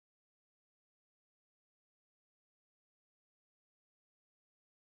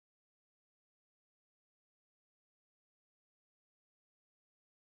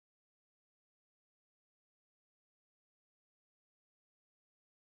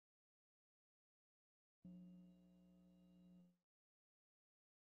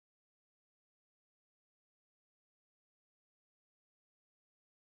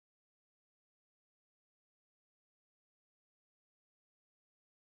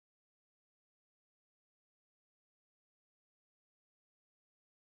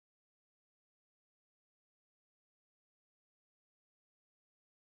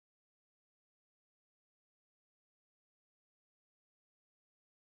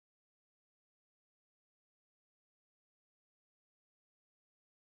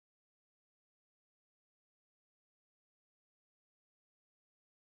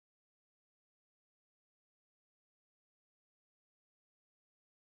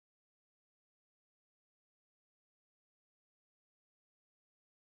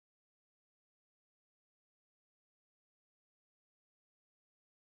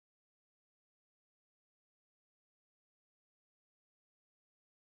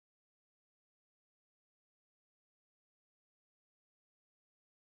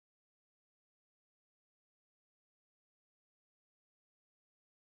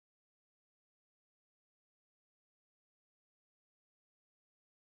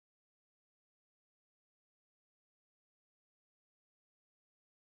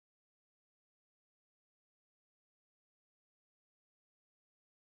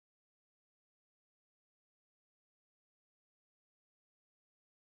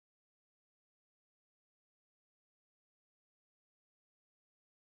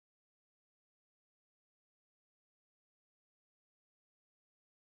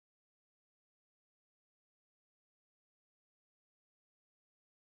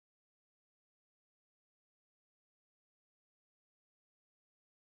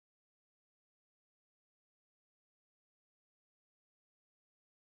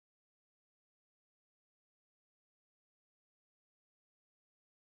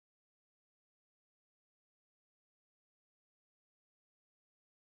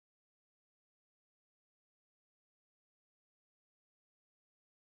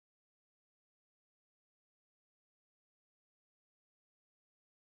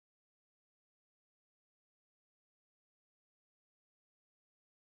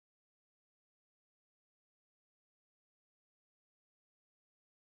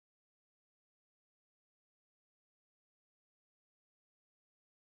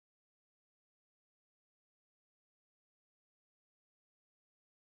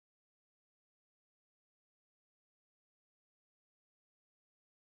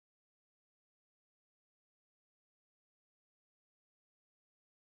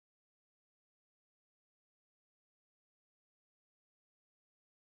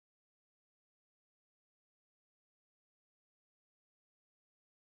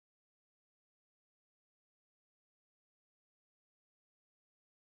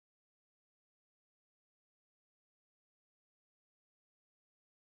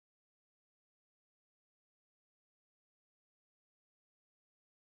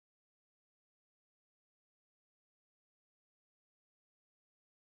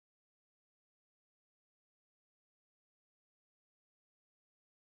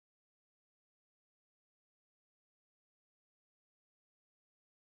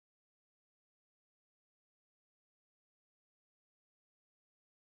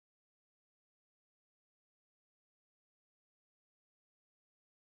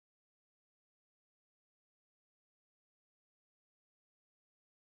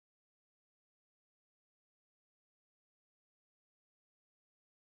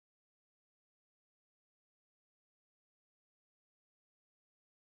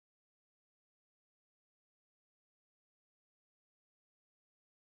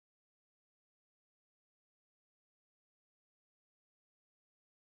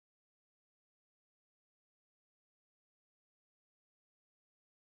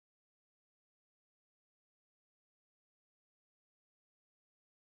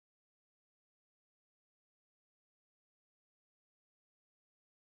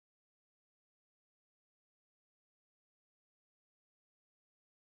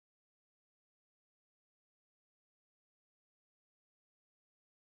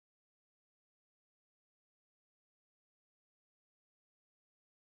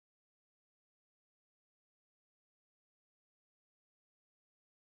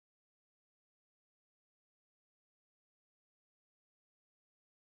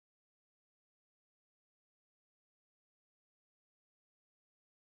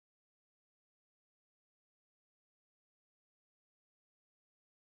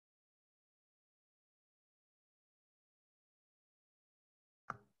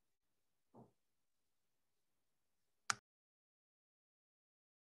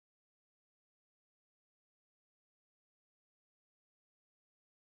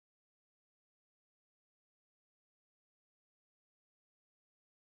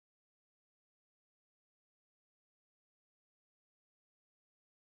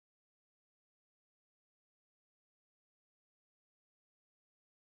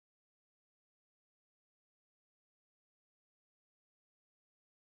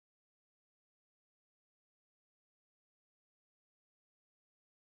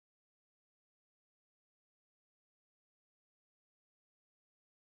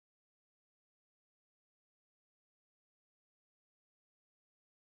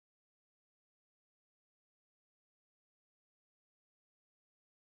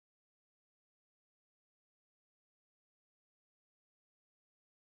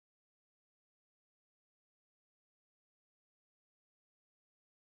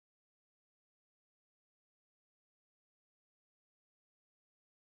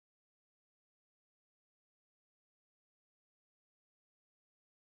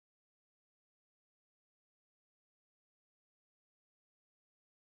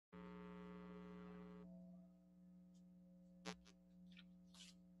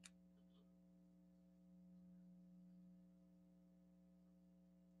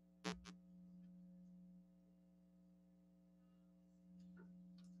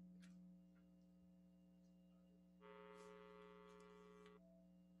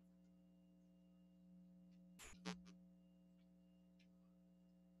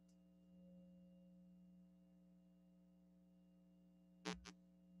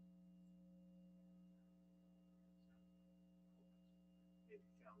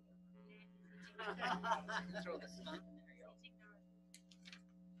Throw the stuff in there, yo.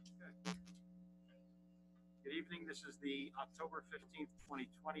 Good evening. This is the October 15th,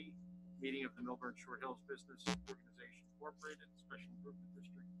 2020 meeting of the Millburn Short Hills Business Organization Incorporated Special Improvement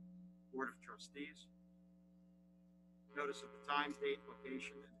District Board of Trustees. Notice of the time, date,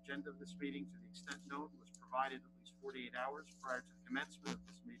 location, and agenda of this meeting, to the extent known, was provided at least 48 hours prior to the commencement of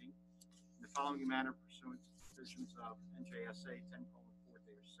this meeting in the following manner pursuant to the provisions of NJSA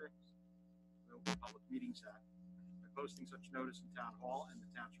 10:4-6, the Open Public Meetings Act, by posting such notice in Town Hall and the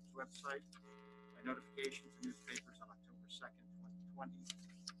Township's website, by notification to newspapers on October 2nd, 2020,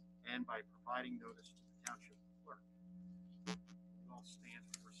 and by providing notice to the Township Clerk. We all stand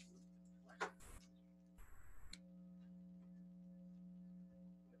for a salute to the flag.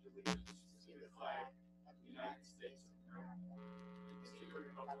 To the flag of the United States of America, and to the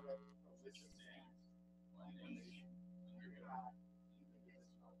republic for which it stands, one nation, under God,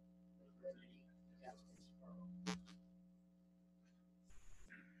 indivisible, with liberty and justice for all.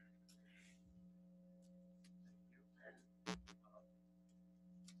 I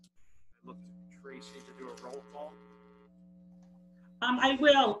look to Tracy to do a roll call. I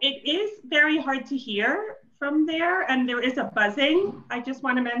will. It is very hard to hear from there, and there is a buzzing, I just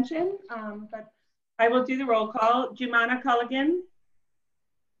want to mention, but I will do the roll call. Jumana Culligan.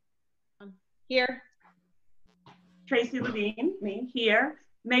 Here. Tracy Levine, me, here.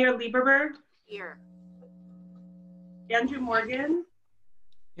 Mayor Lieberberg. Here. Andrew Morgan.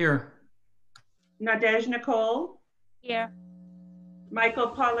 Here. Nadej Nicole. Here. Michael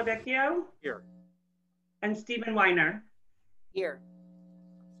Polavecchio. Here. And Stephen Weiner. Here.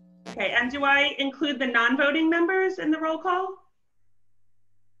 Okay, and do I include the non-voting members in the roll call?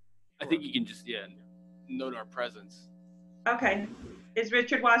 I think you can just, note our presence. Okay. Is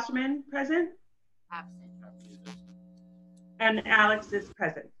Richard Wasserman present? Absent. And Alex is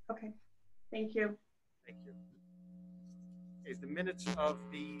present. Okay, thank you. Thank you. Okay, the minutes of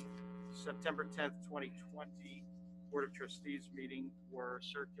the September 10th, 2020 Board of Trustees meeting were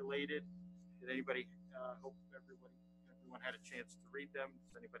circulated. Did anybody, hope everyone had a chance to read them?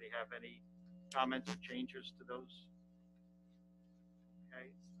 Does anybody have any comments or changes to those?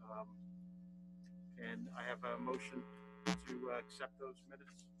 Okay, and I have a motion to accept those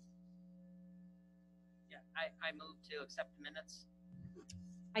minutes. Yeah, I move to accept the minutes.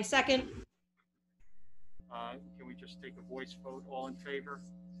 I second. Can we just take a voice vote? All in favor?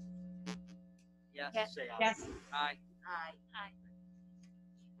 Yes. Yes. Say aye. Yes. Aye. Aye. Aye.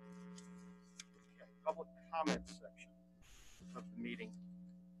 Okay, public comment section of the meeting.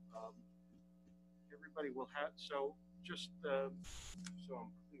 Everybody will have, so just so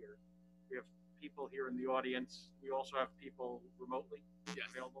I'm clear, we have people here in the audience. We also have people remotely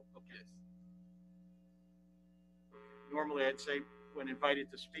available? Okay. Yes. Normally I'd say when invited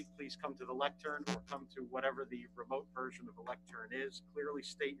to speak, please come to the lectern or come to whatever the remote version of the lectern is. Clearly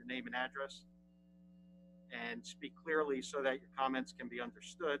state your name and address and speak clearly so that your comments can be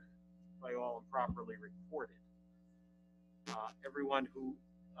understood by all and properly recorded. Everyone who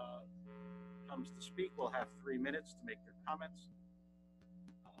comes to speak will have 3 minutes to make their comments.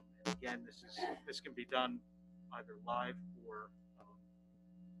 And again, this can be done either live or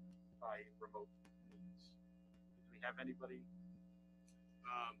by remote means. Do we have anybody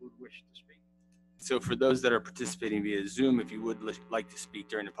who would wish to speak? So for those that are participating via Zoom, if you would like to speak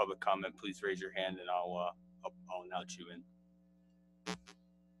during the public comment, please raise your hand and I'll announce you in.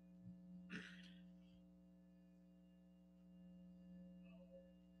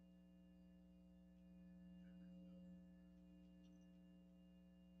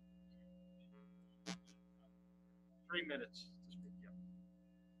 Three minutes to speak.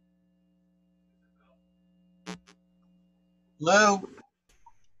 Yeah. Hello.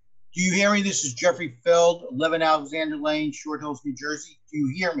 Do you hear me? This is Jeffrey Feld, 11 Alexander Lane, Short Hills, New Jersey. Do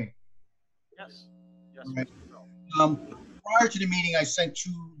you hear me? Yes. Yes. Okay. Mr. Prior to the meeting, I sent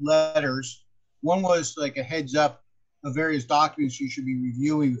 2 letters. One was like a heads up of various documents you should be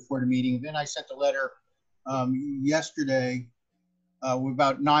reviewing before the meeting. Then I sent a letter yesterday with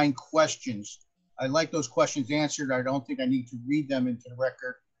about 9 questions. I'd like those questions answered. I don't think I need to read them into the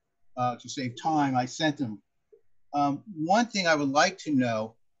record to save time. I sent them. One thing I would like to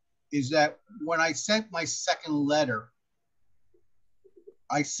know is that when I sent my second letter,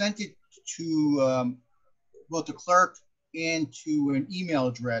 I sent it to both the clerk and to an email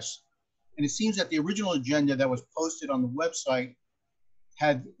address. And it seems that the original agenda that was posted on the website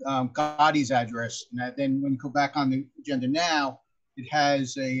had Gotti's address. And then when you go back on the agenda now, it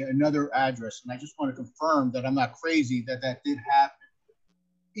has another address. And I just want to confirm that I'm not crazy that did happen.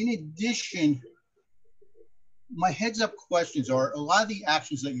 In addition, my heads up questions are a lot of the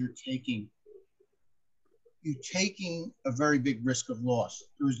actions that you're taking you're taking a very big risk of loss.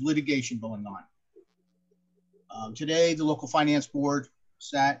 There's litigation going on. Today, the local finance board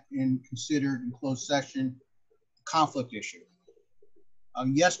sat and considered in closed session a conflict issue.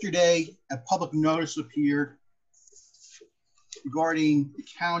 Yesterday, a public notice appeared regarding the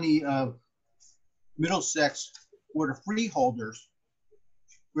county of Middlesex Board of Freeholders,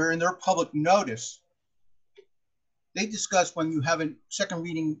 where in their public notice, they discuss when you have a second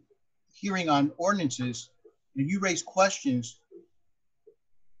reading hearing on ordinances and you raise questions,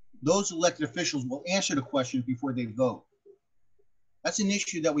 those elected officials will answer the questions before they vote. That's an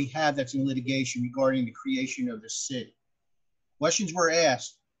issue that we have that's in litigation regarding the creation of the SID. Questions were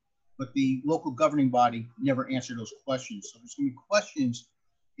asked, but the local governing body never answered those questions. So there's going to be questions,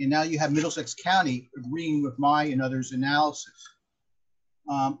 and now you have Middlesex County agreeing with my and others' analysis.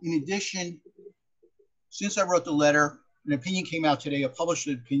 In addition, since I wrote the letter, an opinion came out today, a published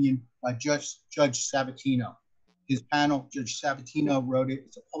opinion by Judge Sabatino. His panel, Judge Sabatino, wrote it.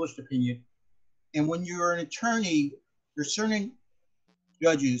 It's a published opinion. And when you're an attorney, there's certain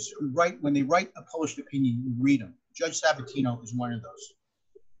judges who when they write a published opinion, you read them. Judge Sabatino is one of those.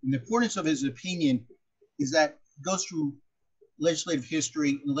 And the importance of his opinion is that it goes through legislative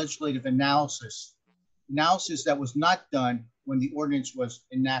history and legislative analysis that was not done when the ordinance was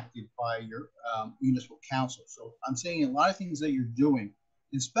enacted by your municipal council. So I'm saying a lot of things that you're doing,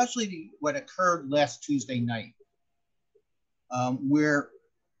 especially what occurred last Tuesday night, where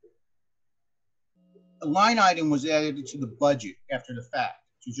a line item was added to the budget after the fact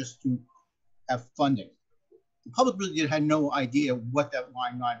to have funding. The public really had no idea what that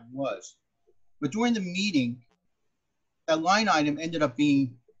line item was. But during the meeting, that line item ended up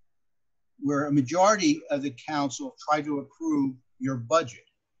being where a majority of the council tried to approve your budget.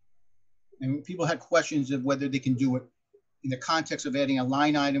 And people had questions of whether they can do it in the context of adding a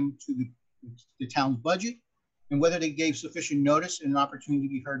line item to the town's budget, and whether they gave sufficient notice and an opportunity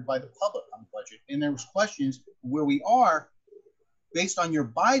to be heard by the public on the budget. And there was questions where we are, based on your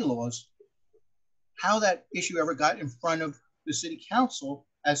bylaws, how that issue ever got in front of the city council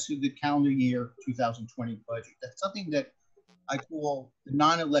as to the calendar year 2020 budget. That's something that I call the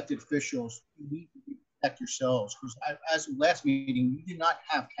non-elected officials. You need to protect yourselves, because as of last meeting, you did not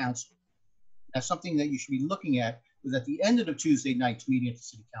have council. That's something that you should be looking at, because at the end of the Tuesday night's meeting at the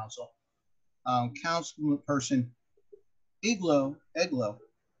city council, councilperson Eglo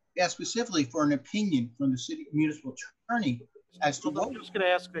asked specifically for an opinion from the city municipal attorney as to what. I'm just going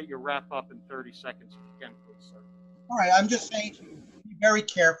to ask that you wrap up in 30 seconds if you can, please, sir. All right, I'm just saying to you, be very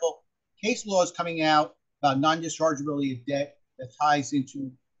careful. Case law is coming out about non-dischargeability of debt that ties into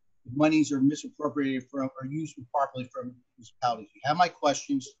monies are misappropriated from or used improperly from municipalities. You have my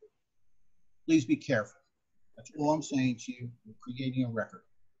questions. Please be careful. That's all I'm saying to you. You're creating a record.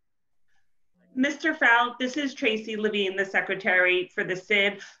 Mr. Fowl, this is Tracy Levine, the secretary for the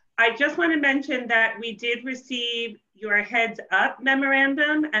SID. I just want to mention that we did receive your heads up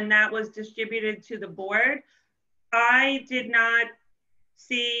memorandum, and that was distributed to the board. I did not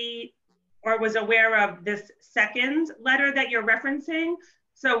see or was aware of this second letter that you're referencing.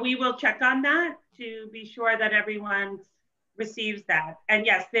 So we will check on that to be sure that everyone receives that. And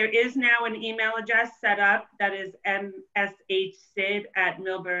yes, there is now an email address set up that is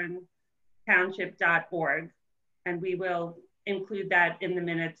mshsid@millburntownship.org. And we will include that in the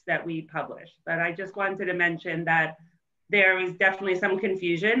minutes that we publish. But I just wanted to mention that there is definitely some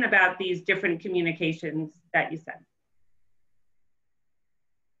confusion about these different communications that you sent.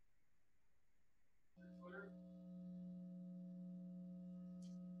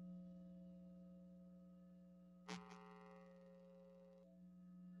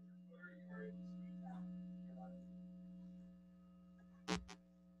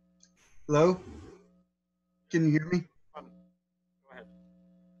 Hello? Can you hear me? Go ahead.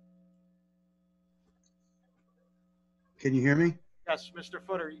 Can you hear me? Yes, Mr.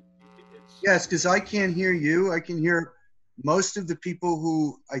 Footer. Yes, because I can't hear you. I can hear most of the people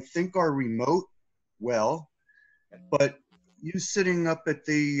who I think are remote well, but you sitting up at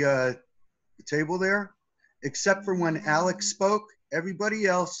the table there, except for when Alex spoke, everybody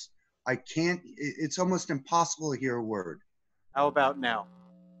else, I can't, it's almost impossible to hear a word. How about now?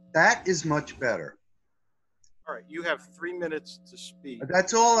 That is much better. All right, you have 3 minutes to speak.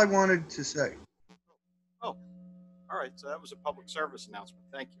 That's all I wanted to say. Oh, all right, so that was a public service announcement.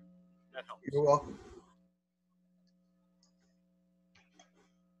 Thank you. That helps. You're welcome.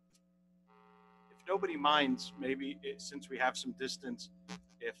 If nobody minds, maybe since we have some distance,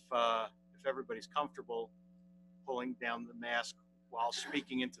 if everybody's comfortable pulling down the mask while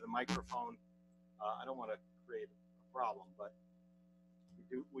speaking into the microphone, I don't want to create a problem, but we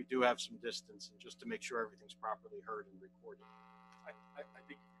we do have some distance, and just to make sure everything's properly heard and recorded. I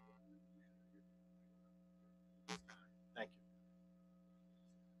think. Thank you.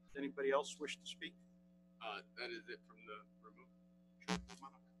 Does anybody else wish to speak? That is it from the remote.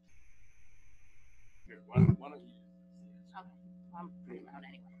 Here, why don't you? I'm pretty around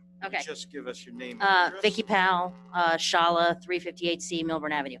anyway. Okay. Just give us your name and address. Vicky Powell, Shala, 358C,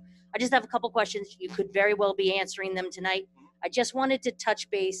 Millburn Avenue. I just have a couple questions. You could very well be answering them tonight. I just wanted to touch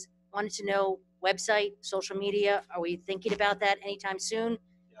base, wanted to know website, social media. Are we thinking about that anytime soon?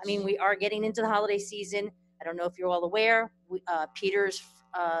 I mean, we are getting into the holiday season. I don't know if you're all aware, Peters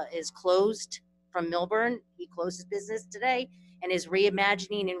is closed from Millburn. He closed his business today and is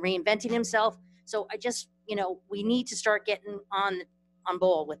reimagining and reinventing himself. So I just, we need to start getting on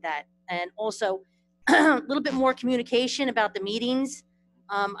ball with that. And also a little bit more communication about the meetings.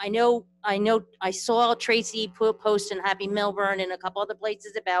 I know I saw Tracy post in Happy Millburn and a couple other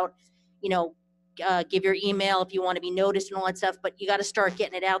places about, give your email if you want to be noticed and all that stuff, but you got to start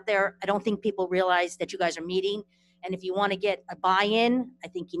getting it out there. I don't think people realize that you guys are meeting. And if you want to get a buy-in, I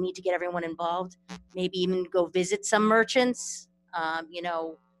think you need to get everyone involved. Maybe even go visit some merchants. I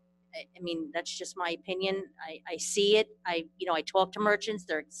mean, that's just my opinion. I see it. I talk to merchants,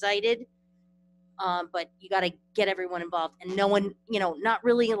 they're excited. But you got to get everyone involved, and no one, not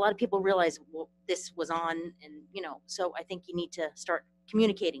really a lot of people realize, well, this was on, and, so I think you need to start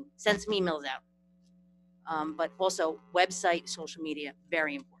communicating, send some emails out. But also website, social media,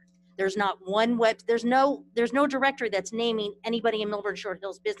 very important. There's not one there's no directory that's naming anybody in Millburn Short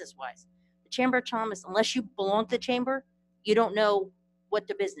Hills business-wise. The Chamber of Commerce, unless you belong to the chamber, you don't know what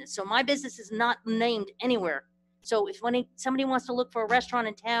the business. So my business is not named anywhere. So if somebody wants to look for a restaurant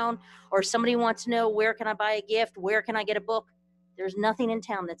in town, or somebody wants to know where can I buy a gift, where can I get a book, there's nothing in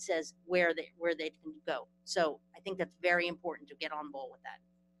town that says where they can go. So I think that's very important to get on board with that.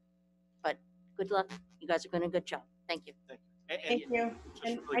 But good luck. You guys are doing a good job. Thank you. Thank you. Thank you. Just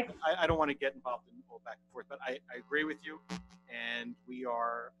And really quick, I don't want to get involved in all back and forth, but I agree with you. And we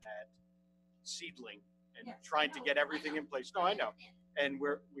are at seedling and trying to get everything in place. No, I know. And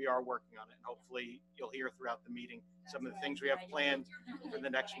we are working on it. And hopefully you'll hear throughout the meeting some of the things we have planned for the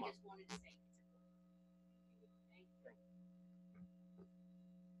next month. We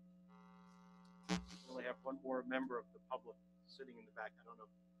only have one more member of the public sitting in the back. I don't know if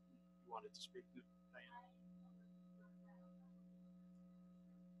you wanted to speak.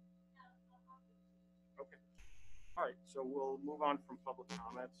 Okay. All right. So we'll move on from public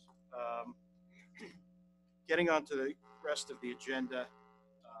comments. Getting on to the rest of the agenda.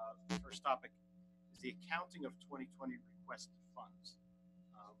 First topic is the accounting of 2020 requested funds.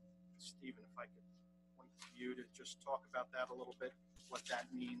 Stephen, if I could point to you to just talk about that a little bit, what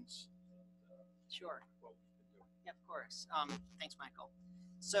that means. Sure. What we've been doing. Yeah, of course. Thanks, Michael.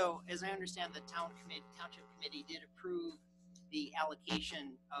 So as I understand, the Township Committee did approve the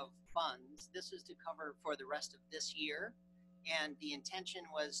allocation of funds. This is to cover for the rest of this year. And the intention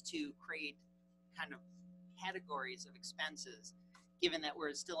was to create kind of categories of expenses, given that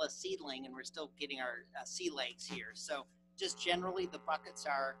we're still a seedling and we're still getting our sea legs here. So just generally the buckets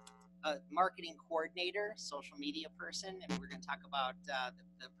are a marketing coordinator, social media person, and we're going to talk about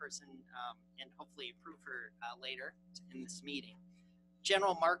the person and hopefully approve her later in this meeting.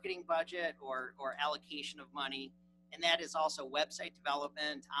 General marketing budget or allocation of money, and that is also website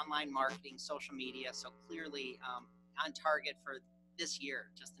development, online marketing, social media, so clearly on target for this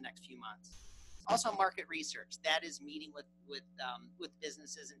year, just the next few months. Also market research, that is meeting with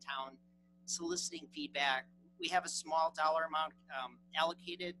businesses in town, soliciting feedback. We have a small dollar amount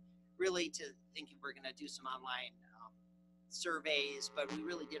allocated really to thinking we're going to do some online surveys, but we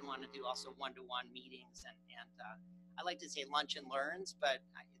really did want to do also one-to-one meetings and I like to say lunch and learns, but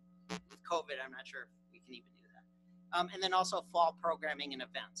with COVID, I'm not sure if we can even do that. And then also fall programming and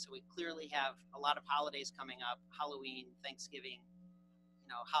events. So we clearly have a lot of holidays coming up, Halloween, Thanksgiving,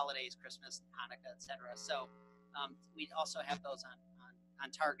 holidays, Christmas, Hanukkah, etc. So we also have those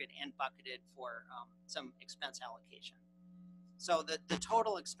on target and bucketed for some expense allocation. So the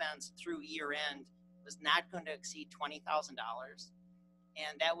total expense through year end was not going to exceed $20,000.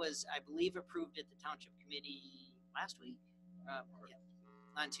 And that was, I believe, approved at the Township Committee last week,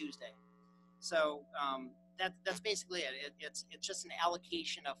 on Tuesday. So that's basically it. It's just an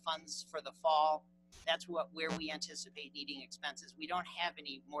allocation of funds for the fall. That's where we anticipate needing expenses. We don't have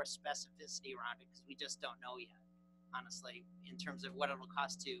any more specificity around it because we just don't know yet, honestly, in terms of what it'll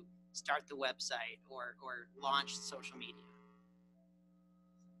cost to start the website or launch social media.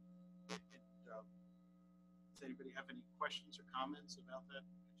 Does anybody have any questions or comments about that?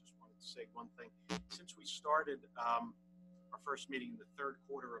 I just wanted to say one thing. Since we started our first meeting in the third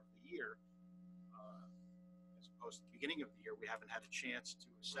quarter of the year, as opposed to the beginning of the year, we haven't had a chance to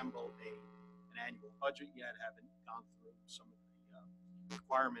assemble an annual budget yet, haven't gone through some of the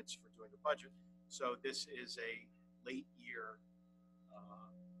requirements for doing a budget. So this is a late year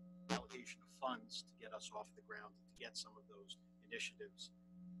allocation of funds to get us off the ground, to get some of those initiatives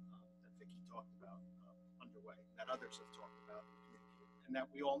that Vicki talked about underway, that others have talked about, and that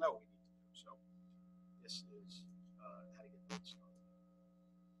we all know we need to do. So this is how to get that started.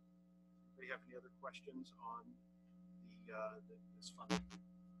 Do you have any other questions on this fund? If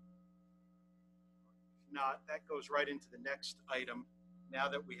not, that goes right into the next item.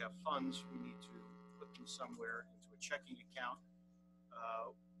 Now that we have funds, we need to put them somewhere into a checking account.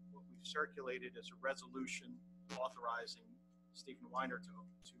 What we've circulated is a resolution authorizing Stephen Weiner to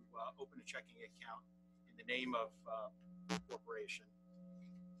open a checking account in the name of the corporation.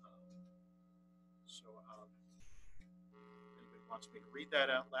 So if anybody wants me to read that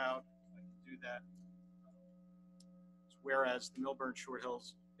out loud, I can do that. Whereas the Millburn Short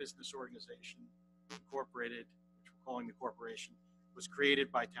Hills Business Organization Incorporated, which we're calling the corporation, was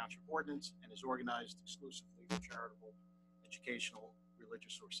created by Township Ordinance and is organized exclusively for charitable, educational,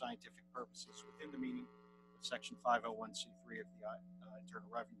 religious, or scientific purposes within the meaning of Section 501c3 of the Internal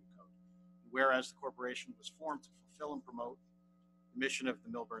Revenue Code. Whereas the corporation was formed to fulfill and promote the mission of the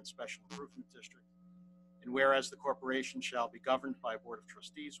Millburn Special Improvement District, and whereas the corporation shall be governed by a board of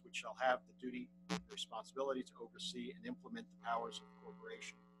trustees, which shall have the duty and responsibility to oversee and implement the powers of the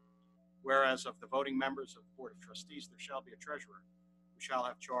corporation. Whereas of the voting members of the board of trustees, there shall be a treasurer who shall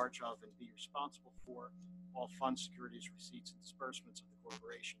have charge of and be responsible for all funds, securities, receipts, and disbursements of the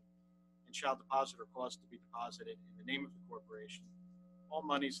corporation, and shall deposit or cause to be deposited in the name of the corporation all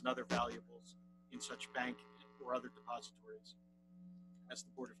monies and other valuables in such bank or other depositories as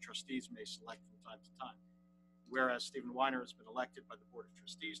the board of trustees may select from time to time. Whereas Stephen Weiner has been elected by the board of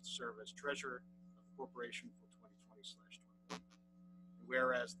trustees to serve as treasurer of the corporation for 2020/21.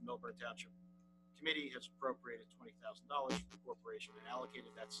 Whereas the Millburn Township Committee has appropriated $20,000 for the corporation and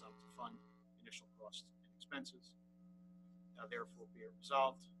allocated that sum to fund initial costs and expenses. Now therefore be it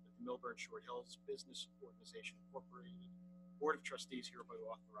resolved that the Millburn Short Hills Business Organization Incorporated Board of Trustees hereby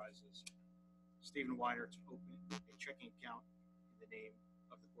authorizes Stephen Weiner to open a checking account in the name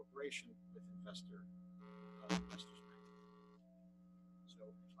of the corporation with Investors Bank. So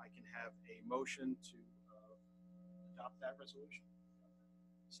if I can have a motion to adopt that resolution.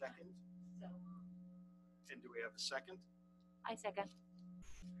 Second? And do we have a second? I second.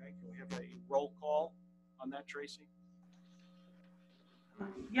 Okay, can we have a roll call on that, Tracy?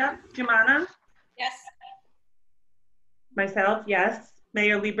 Yep, Jumana? Yes. Myself, yes.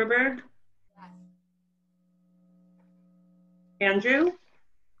 Mayor Lieberberg? Andrew?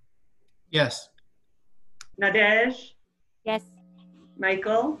 Yes. Nadej? Yes.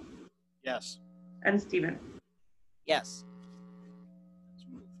 Michael? Yes. And Stephen? Yes. It's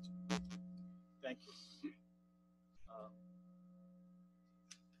moved. Thank you.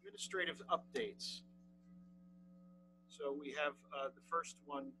 Administrative updates. So we have the first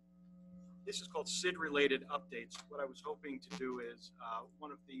one. This is called SID-related updates. What I was hoping to do is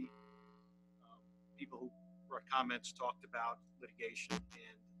one of the people who brought comments talked about litigation,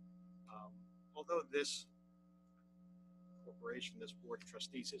 and although this corporation, this board of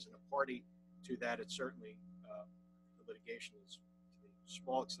trustees, isn't a party to that, it's certainly the litigation is, to the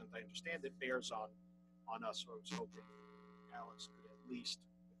small extent I understand it, bears on us. So I was hoping Alex could at least,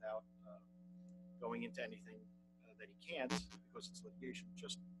 without going into anything that he can't because it's litigation,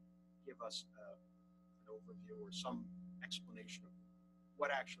 just give us an overview or some explanation of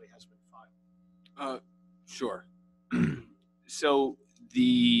what actually has been filed. Sure. So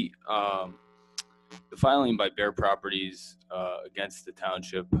the filing by Bear Properties against the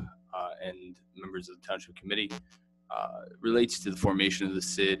township and members of the township committee relates to the formation of the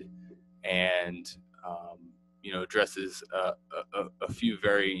SID, and addresses a few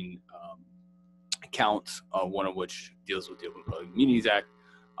varying accounts, one of which deals with the Open Public Meetings Act.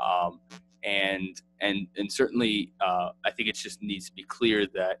 And certainly, I think it just needs to be clear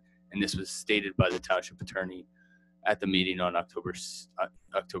that, and this was stated by the township attorney at the meeting on October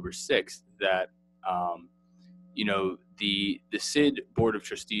 6th, that the SID Board of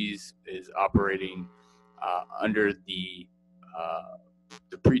Trustees is operating under the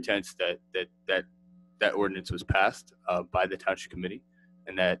pretense that ordinance was passed by the township committee,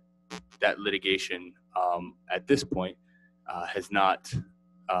 and that litigation at this point has not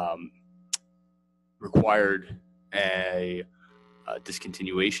required a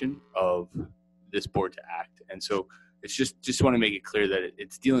discontinuation of this board to act. And so it's just want to make it clear that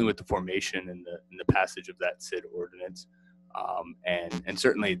it's dealing with the formation and the passage of that SID ordinance. And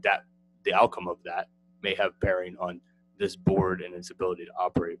certainly that the outcome of that may have bearing on this board and its ability to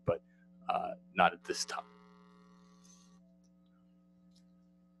operate, but not at this time.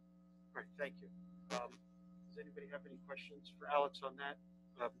 All right, thank you. Does anybody have any questions for Alex on that?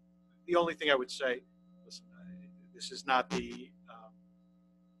 The only thing I would say, listen, this is not the,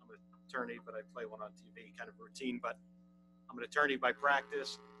 I'm an attorney, but I play one on TV kind of routine, but I'm an attorney by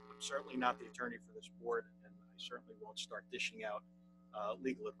practice. I'm certainly not the attorney for this board, and I certainly won't start dishing out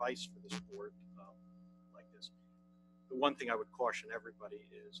legal advice for this board like this. The one thing I would caution everybody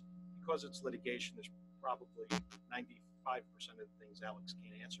is, because it's litigation, there's probably 95% of the things Alex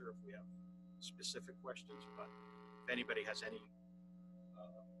can't answer if we have specific questions, but if anybody has any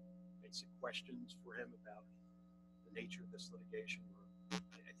basic questions for him about the nature of this litigation,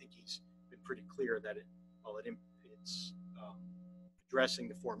 I think he's been pretty clear that it's addressing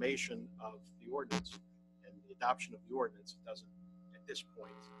the formation of the ordinance and the adoption of the ordinance. It doesn't, at this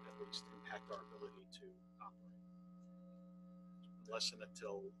point, at least, impact our ability to operate, unless and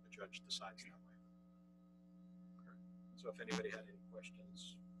until the judge decides that way. So if anybody had any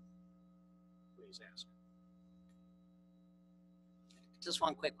questions, please ask. Just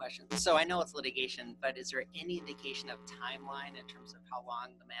one quick question. So I know it's litigation, but is there any indication of timeline in terms of how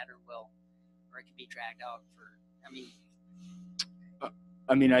long the matter will, or it can be dragged out for,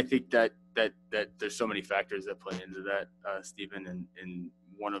 I mean, I think that there's so many factors that play into that, Stephen, and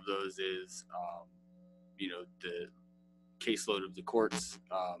one of those is, the caseload of the courts,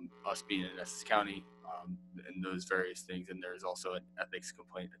 us being in Essex County, and those various things. And there's also an ethics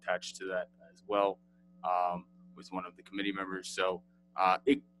complaint attached to that as well, with one of the committee members. So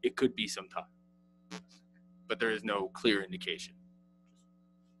it could be some time, but there is no clear indication.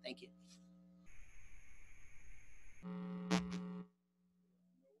 Thank you.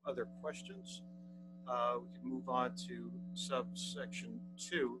 Other questions? We can move on to subsection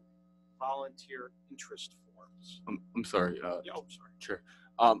 2, volunteer interest forms. I'm sorry. Yeah, oh, sorry. Sure.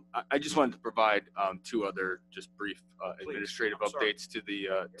 I just wanted to provide 2 other just brief administrative updates to the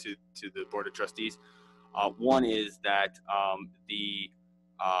to the Board of Trustees. One is that the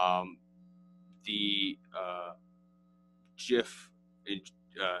JIF,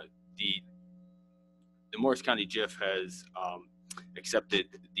 the Morris County JIF has accepted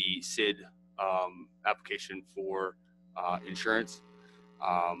the SID application for insurance.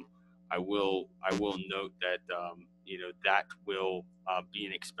 I will note that that will be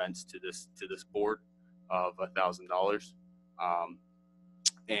an expense to this board of $1,000.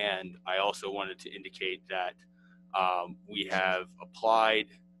 And I also wanted to indicate that we have applied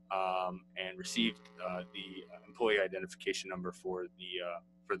and received the employee identification number for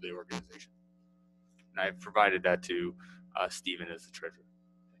the organization, and I've provided that to Stephen as the treasurer.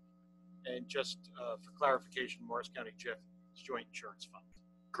 And just for clarification, Morris County JIF is Joint Insurance Fund.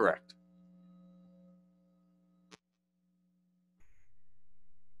 Correct.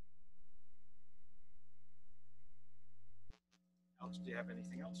 Alex, do you have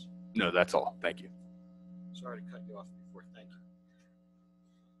anything else? No, that's all. Thank you. Sorry to cut you off before. Thank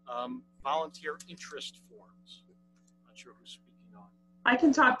you. Volunteer interest forms. Not sure who's speaking on. I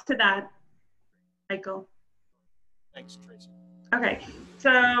can talk to that, Michael. Thanks, Tracy. Okay,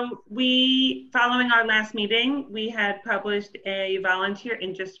 so following our last meeting, we had published a volunteer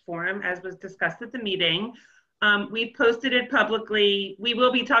interest form as was discussed at the meeting. We've posted it publicly. We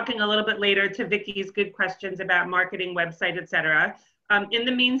will be talking a little bit later to Vicky's good questions about marketing, website, etc. In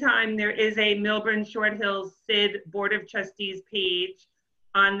the meantime, there is a Millburn Short Hills SID Board of Trustees page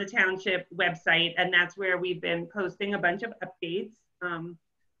on the township website, and that's where we've been posting a bunch of updates,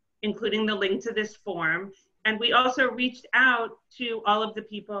 including the link to this form. And we also reached out to all of the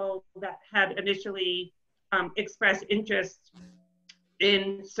people that had initially expressed interest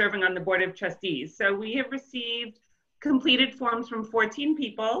in serving on the Board of Trustees. So we have received completed forms from 14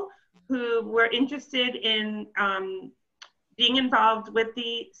 people who were interested in being involved with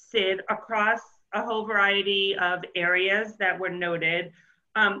the SID across a whole variety of areas that were noted.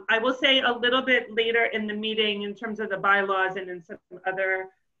 I will say a little bit later in the meeting in terms of the bylaws and in some other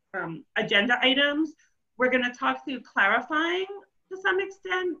agenda items, we're going to talk through clarifying to some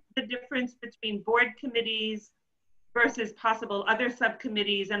extent the difference between board committees versus possible other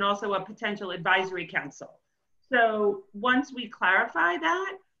subcommittees and also a potential advisory council. So once we clarify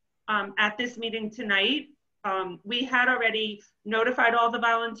that at this meeting tonight, we had already notified all the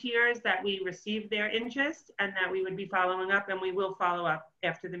volunteers that we received their interest and that we would be following up, and we will follow up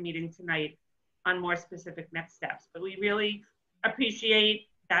after the meeting tonight on more specific next steps. But we really appreciate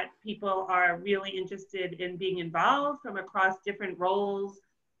that people are really interested in being involved from across different roles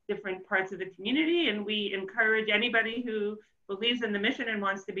different parts of the community, and we encourage anybody who believes in the mission and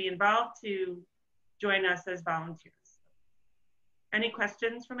wants to be involved to join us as volunteers. Any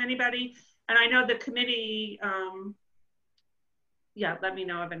questions from anybody? And I know the committee, yeah, let me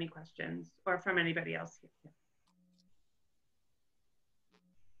know of any questions or from anybody else here.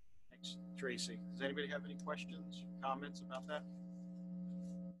 Thanks, Tracy. Does anybody have any questions, comments about that?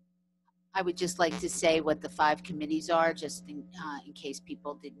 I would just like to say what the 5 committees are, just in case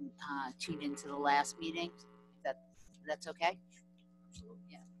people didn't tune into the last meeting. That's okay? Absolutely.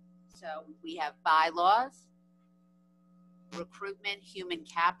 Yeah. So we have bylaws, recruitment, human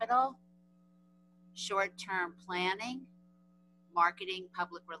capital, short-term planning, marketing,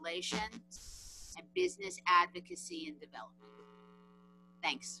 public relations, and business advocacy and development.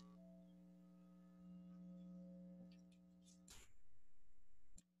 Thanks.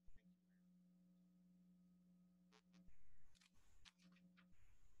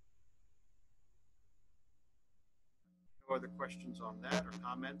 No other questions on that or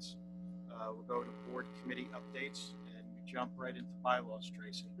comments? We'll go to board committee updates and we jump right into bylaws,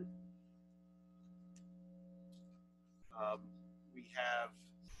 Tracy. We have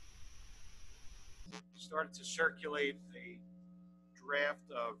started to circulate a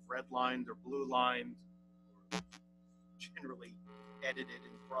draft of redlined or blue-lined, or generally edited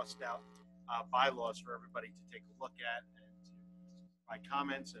and crossed out bylaws for everybody to take a look at and to provide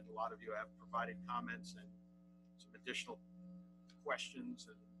comments. And a lot of you have provided comments and some additional questions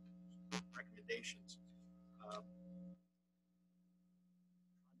and recommendations. I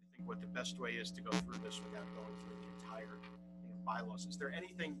think what the best way is to go through this without going through the entire bylaws. Is there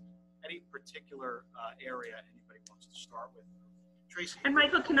anything, any particular area anybody wants to start with? Tracy? And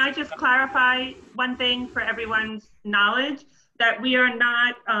Michael, can I just clarify one thing for everyone's knowledge, that we are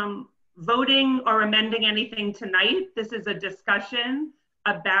not voting or amending anything tonight. This is a discussion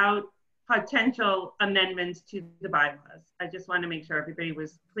about potential amendments to the bylaws. I just want to make sure everybody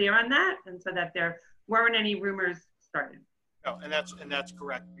was clear on that, and so that there weren't any rumors started. No, and that's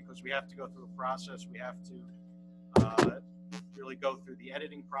correct, because we have to go through a process. We have to really go through the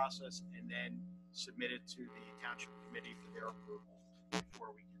editing process and then submit it to the township committee for their approval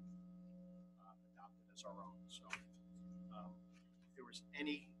before we can adopt it as our own. So if there was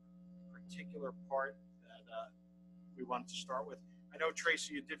any particular part that we wanted to start with, I know,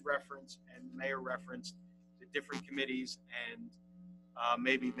 Tracy, you did reference, and the mayor referenced, the different committees and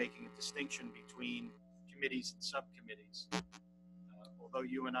maybe making a distinction between committees and subcommittees. Although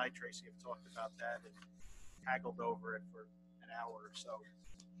you and I, Tracy, have talked about that and haggled over it for an hour or so,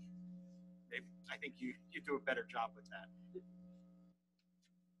 maybe, I think you do a better job with that.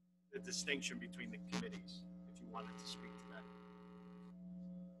 The distinction between the committees, if you wanted to speak to that.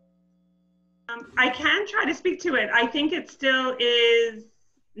 I can try to speak to it. I think it still is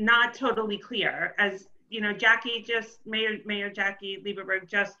not totally clear. As you know, Jackie Mayor Jackie Lieberberg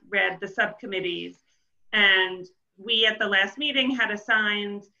just read the subcommittees, and we at the last meeting had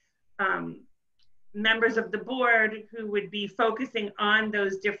assigned members of the board who would be focusing on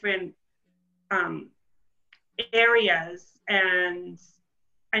those different areas. And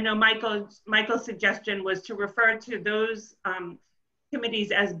I know Michael's suggestion was to refer to those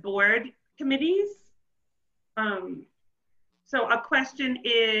committees as board committees. So a question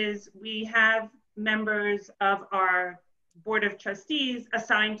is, we have members of our Board of Trustees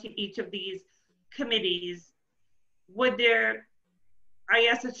assigned to each of these committees. Would there, I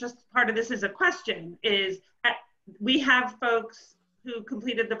guess it's just part of this is a question, is we have folks who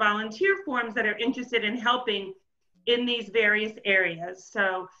completed the volunteer forms that are interested in helping in these various areas.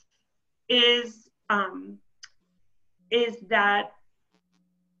 So is that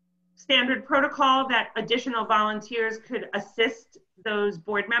standard protocol that additional volunteers could assist those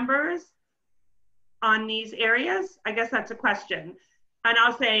board members on these areas? I guess that's a question. And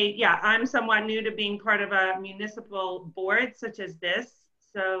I'll say, yeah, I'm somewhat new to being part of a municipal board such as this.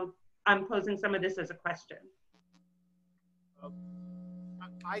 So I'm posing some of this as a question.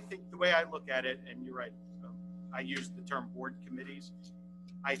 I think the way I look at it, and you're right, I use the term board committees.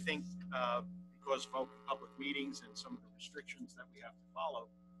 I think because of public meetings and some of the restrictions that we have to follow,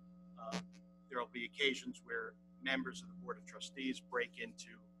 there will be occasions where members of the Board of Trustees break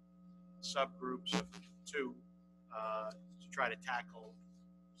into subgroups of 2 to try to tackle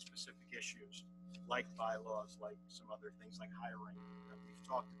specific issues like bylaws, like some other things like hiring that we've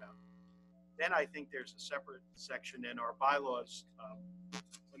talked about. Then I think there's a separate section in our bylaws,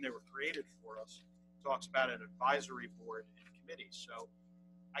 when they were created for us, talks about an advisory board and committees. So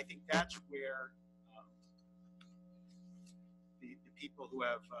I think that's where the people who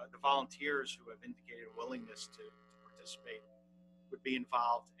have, the volunteers who have indicated a willingness to participate would be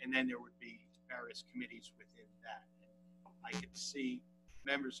involved, and then there would be various committees within that. And I could see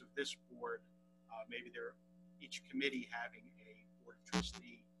members of this board, maybe each committee having a board of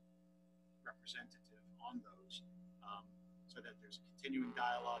trustee representative on those, so that there's a continuing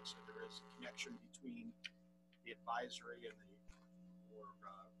dialogue, so there is a connection between the advisory and the more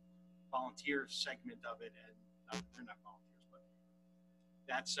volunteer segment of it, and they're not volunteers, but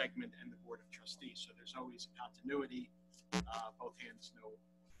that segment and the board of trustees. So there's always a continuity. Both hands know what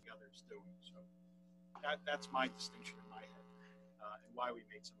the other's doing. So that's my distinction in my head, and why we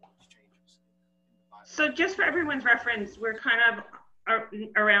made some of those changes. So just for everyone's reference, we're kind of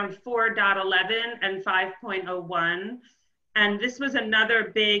around 4.11 and 5.01. And this was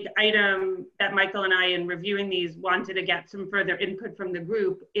another big item that Michael and I, in reviewing these, wanted to get some further input from the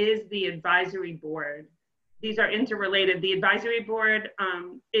group, is the advisory board. These are interrelated. The advisory board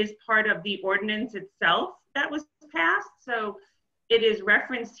is part of the ordinance itself that was passed. So it is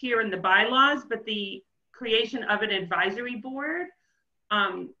referenced here in the bylaws, but the creation of an advisory board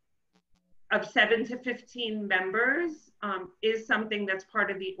of 7 to 15 members is something that's part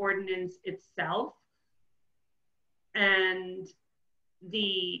of the ordinance itself. And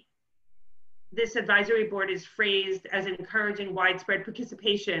this advisory board is phrased as encouraging widespread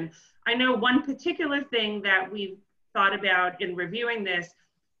participation. I know one particular thing that we've thought about in reviewing this,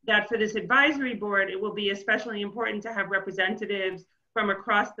 that for this advisory board, it will be especially important to have representatives from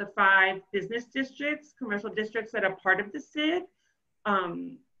across the 5 business districts, commercial districts that are part of the SID,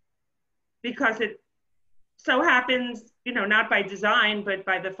 because it so happens, not by design, but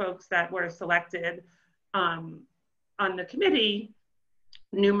by the folks that were selected on the committee,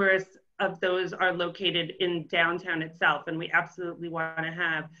 numerous of those are located in downtown itself. And we absolutely want to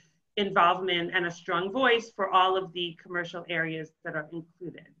have involvement and a strong voice for all of the commercial areas that are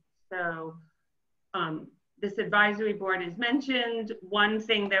included. So this advisory board is mentioned. One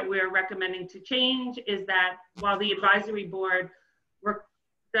thing that we're recommending to change is that while the advisory board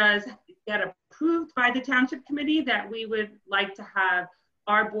does get approved by the township committee, that we would like to have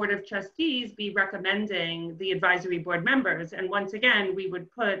our board of trustees be recommending the advisory board members. And once again, we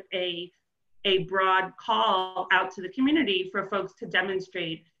would put a broad call out to the community for folks to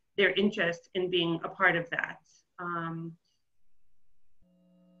demonstrate their interest in being a part of that.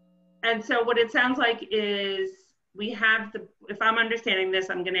 And so what it sounds like is we have if I'm understanding this,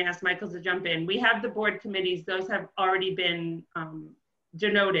 I'm gonna ask Michael to jump in. We have the board committees, those have already been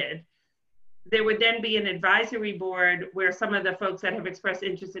denoted. There would then be an advisory board where some of the folks that have expressed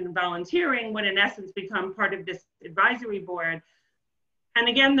interest in volunteering would in essence become part of this advisory board. And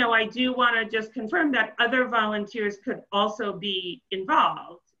again, though, I do want to just confirm that other volunteers could also be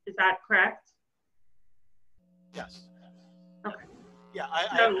involved. Is that correct? Yes. Okay. Yeah,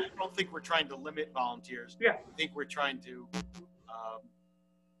 I don't think we're trying to limit volunteers. Yeah. I think we're trying to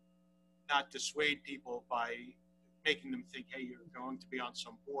not dissuade people by making them think, hey, you're going to be on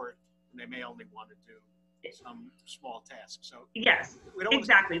some board, and they may only want to do some small tasks. So yes,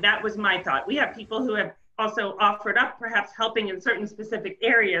 exactly. That was my thought. We have people who have also offered up perhaps helping in certain specific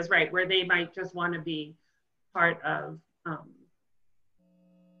areas, right, where they might just want to be part of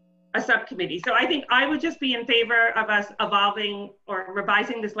a subcommittee. So I think I would just be in favor of us evolving or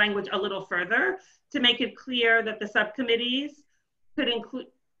revising this language a little further to make it clear that the subcommittees could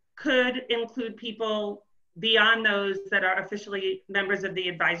include people beyond those that are officially members of the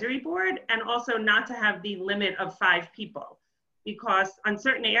advisory board, and also not to have the limit of 5 people. Because on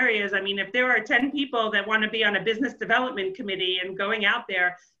certain areas, I mean, if there are 10 people that want to be on a business development committee and going out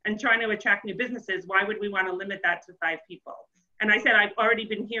there and trying to attract new businesses, why would we want to limit that to 5 people? And I said, I've already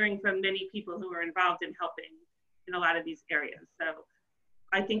been hearing from many people who are involved in helping in a lot of these areas. So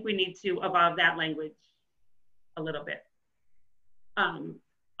I think we need to evolve that language a little bit.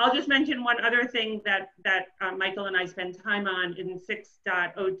 I'll just mention one other thing that Michael and I spent time on in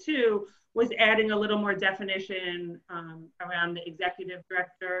 6.02 was adding a little more definition around the executive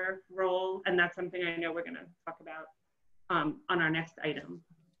director role. And that's something I know we're gonna talk about on our next item.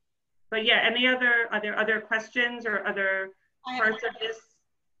 But yeah, are there other questions or other parts of this?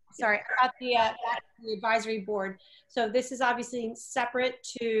 Sorry, about the advisory board. So this is obviously separate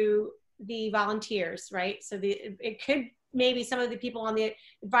to the volunteers, right? So it could, maybe some of the people on the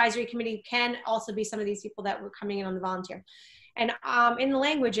advisory committee can also be some of these people that were coming in on the volunteer. And in the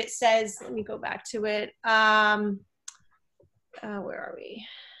language, it says, let me go back to it. Where are we?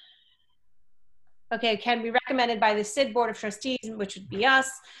 Okay, can be recommended by the SID Board of Trustees, which would be us,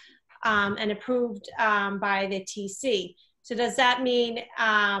 and approved by the TC. So does that mean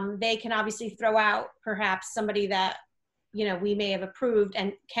they can obviously throw out perhaps somebody that, we may have approved,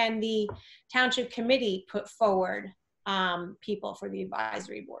 and can the township committee put forward people for the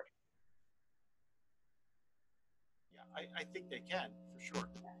advisory board. Yeah, I think they can, for sure.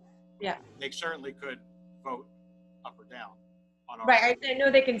 Yeah. They certainly could vote up or down on our. Right, I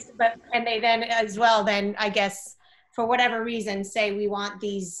know they can, but, and they then as well, then I guess, for whatever reason, say we want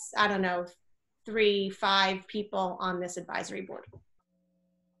these, I don't know, 3, 5 people on this advisory board.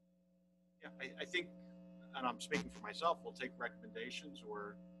 Yeah, I think, and I'm speaking for myself, we'll take recommendations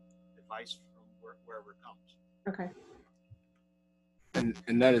or advice from wherever it comes. Okay.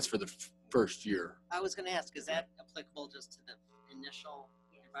 And that is for the first year. I was gonna ask, is that applicable just to the initial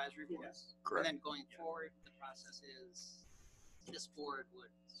advisory board? Yes. Correct. And then going forward, the process is this board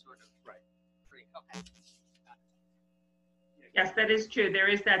would sort of. Right. Okay. Yes, that is true. There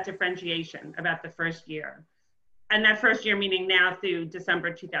is that differentiation about the first year. And that first year meaning now through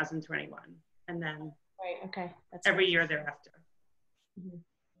December 2021. And then Right, okay. That's every year thereafter. Mhm.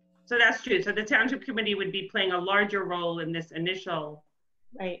 So that's true. So the township committee would be playing a larger role in this initial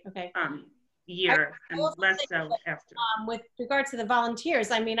right, okay. year I and also less think so that, after. With regard to the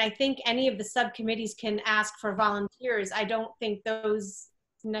volunteers, I mean, I think any of the subcommittees can ask for volunteers. I don't think those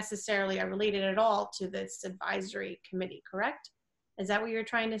necessarily are related at all to this advisory committee, correct? Is that what you were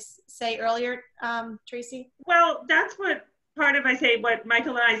trying to say earlier, Tracy? Well, that's what part of, I say, what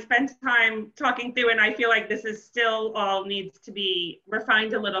Michael and I spent time talking through, and I feel like this is still all needs to be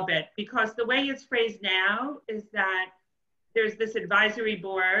refined a little bit, because the way it's phrased now is that there's this advisory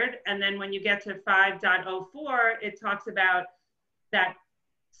board, and then when you get to 5.04, it talks about that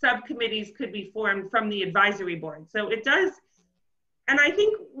subcommittees could be formed from the advisory board. So it does, and I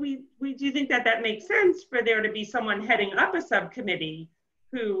think we do think that that makes sense for there to be someone heading up a subcommittee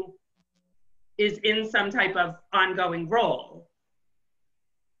who is in some type of ongoing role.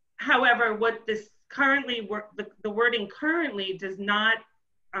 However, what this currently, the wording currently does not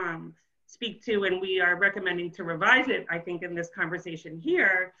speak to, and we are recommending to revise it, I think, in this conversation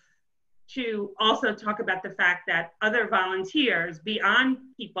here, to also talk about the fact that other volunteers beyond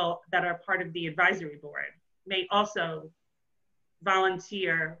people that are part of the advisory board may also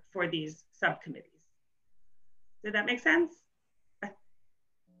volunteer for these subcommittees. Did that make sense?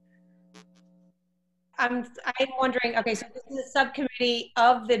 I'm wondering, okay, so this is a subcommittee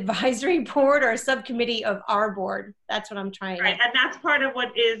of the advisory board or a subcommittee of our board? That's what I'm trying to. Right, and that's part of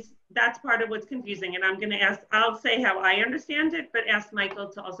what's confusing. And I'm gonna ask, I'll say how I understand it, but ask Michael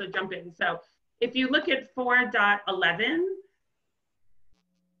to also jump in. So if you look at 4.11,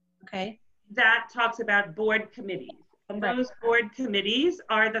 Okay. that talks about board committees. And Right. those board committees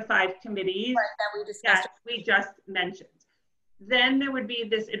are the 5 committees Right, that we discussed. that we just mentioned. Then there would be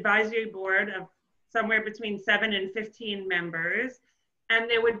this advisory board of somewhere between 7 and 15 members, and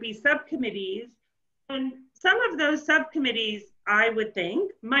there would be subcommittees. And some of those subcommittees, I would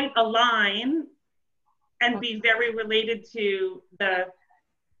think, might align and be very related to the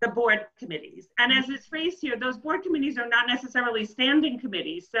board committees. And as it's phrased here, those board committees are not necessarily standing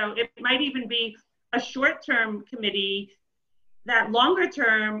committees. So it might even be a short-term committee that longer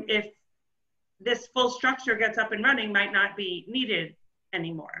term, if this full structure gets up and running, might not be needed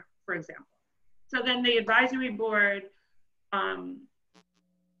anymore, for example. So then the advisory board, and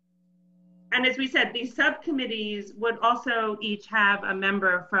as we said, these subcommittees would also each have a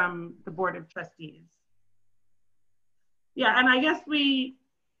member from the Board of Trustees. Yeah, and I guess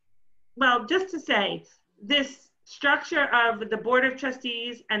well, just to say, this structure of the Board of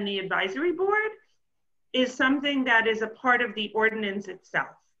Trustees and the advisory board is something that is a part of the ordinance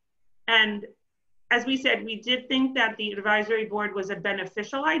itself. And as we said, we did think that the advisory board was a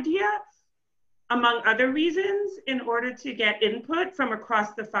beneficial idea, among other reasons, in order to get input from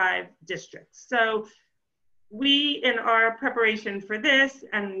across the 5 districts. So we, in our preparation for this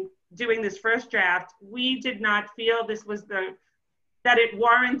and doing this first draft, we did not feel this was that it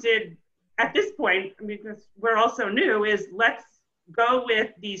warranted, at this point, because we're also new, is let's go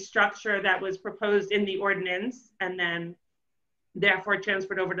with the structure that was proposed in the ordinance and then therefore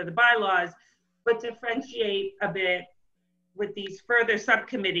transferred over to the bylaws, but differentiate a bit with these further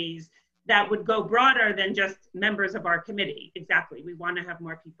subcommittees that would go broader than just members of our committee. Exactly, we want to have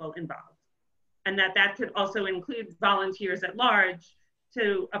more people involved. And that could also include volunteers at large,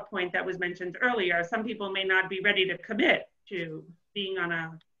 to a point that was mentioned earlier. Some people may not be ready to commit to being on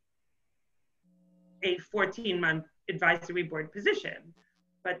a 14-month advisory board position,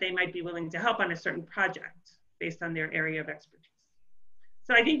 but they might be willing to help on a certain project based on their area of expertise.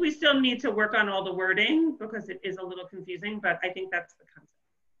 So I think we still need to work on all the wording because it is a little confusing, but I think that's the concept.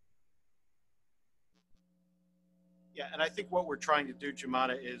 Yeah, and I think what we're trying to do,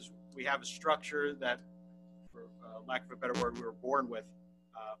 Jumana, is we have a structure that, for lack of a better word, we were born with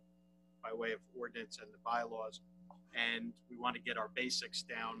by way of ordinance and the bylaws. and we want to get our basics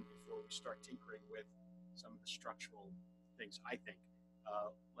down before we start tinkering with some of the structural things. I think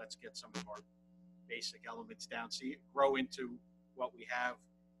let's get some of our basic elements down, see it grow into what we have,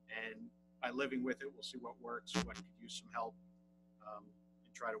 and by living with it, we'll see what works, what could use some help, and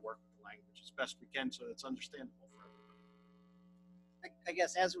try to work with the language as best we can so it's understandable for everybody. I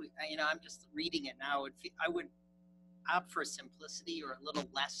guess as we, I'm just reading it now. I would opt for simplicity or a little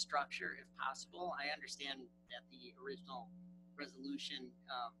less structure if possible. I understand that the original resolution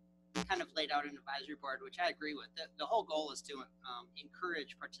kind of laid out an advisory board, which I agree with. The whole goal is to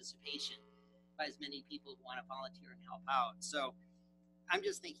encourage participation by as many people who want to volunteer and help out. So I'm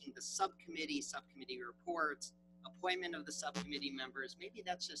just thinking the subcommittee reports, appointment of the subcommittee members, maybe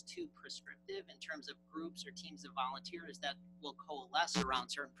that's just too prescriptive in terms of groups or teams of volunteers that will coalesce around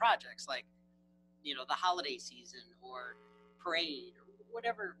certain projects like, the holiday season or parade or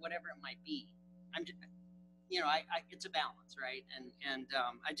whatever it might be. I'm just, it's a balance, right? And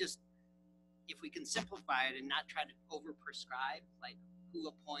I just, if we can simplify it and not try to over prescribe, like who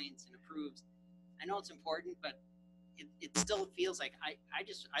appoints and approves. I know it's important, but it still feels like I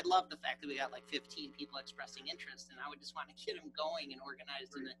love the fact that we got like 15 people expressing interest, and I would just want to get them going and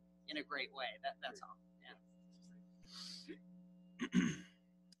organized in a great way. That's all. Yeah.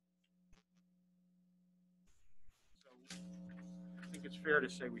 So I think it's fair to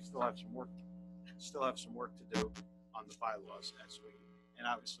say we still have some work to do on the bylaws and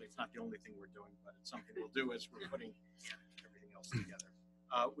obviously it's not the only thing we're doing, but it's something we'll do as we're putting everything else together.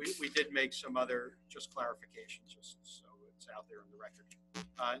 We did make some other just clarifications, just so it's out there on the record.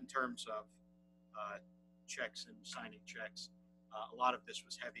 In terms of checks and signing checks, a lot of this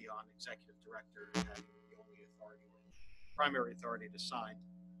was heavy on executive director having the only authority, primary authority to sign.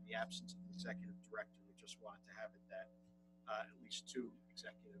 In the absence of the executive director, we just wanted to have it that at least 2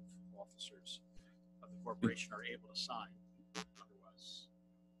 executive officers of the corporation are able to sign. Otherwise,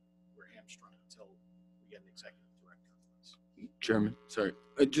 we're hamstrung until we get an executive director in place. Chairman, sorry.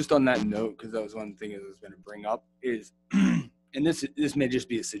 Just on that note, because that was one thing I was going to bring up is, and this may just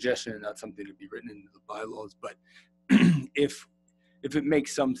be a suggestion and not something to be written into the bylaws, but if it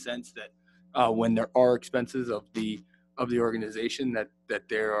makes some sense that when there are expenses of the organization that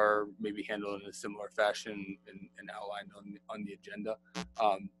they are maybe handled in a similar fashion and outlined on the agenda,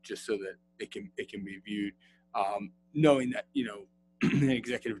 just so that it can be viewed, knowing that the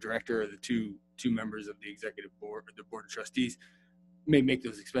executive director or the two members of the executive board or the board of trustees may make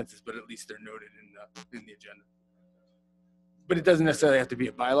those expenses, but at least they're noted in the agenda. But it doesn't necessarily have to be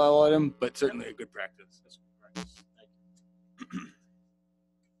a bylaw item, but certainly a good practice. That's good practice. Thank you.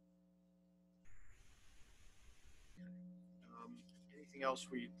 Anything else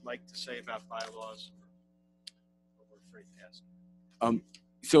we'd like to say about bylaws, or we're afraid to ask?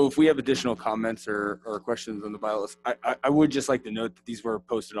 So if we have additional comments or questions on the bylaws, I would just like to note that these were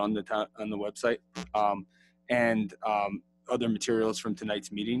posted on the website, and other materials from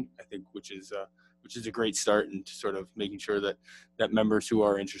tonight's meeting, I think, which is a great start in sort of making sure that members who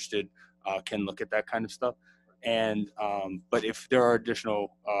are interested can look at that kind of stuff. And but if there are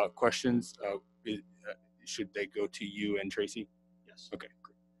additional questions, should they go to you and Tracy? Yes. Okay.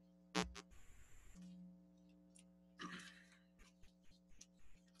 Great. I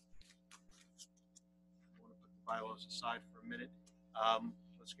want to put the bylaws aside for a minute.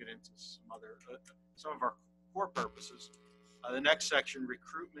 Let's get into some of our core purposes. The next section,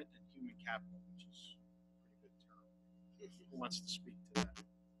 recruitment and human capital, which is a pretty good term. Who wants to speak to that?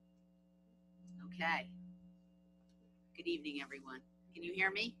 Okay. Good evening, everyone. Can you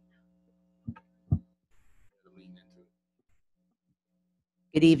hear me?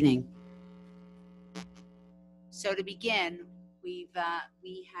 Good evening. So to begin, we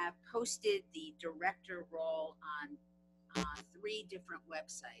have posted the director role on 3 different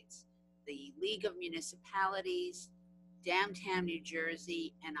websites: the League of Municipalities, Downtown New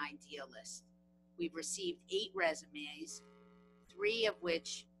Jersey, and Idealist. We've received 8 resumes, 3 of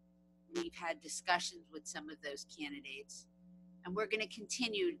which we've had discussions with some of those candidates, and we're going to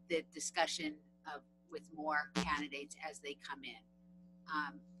continue the discussion with more candidates as they come in.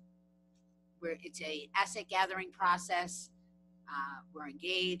 It's a asset gathering process. We're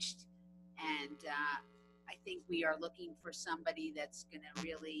engaged, and I think we are looking for somebody that's going to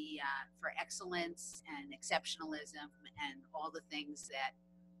really, for excellence and exceptionalism and all the things that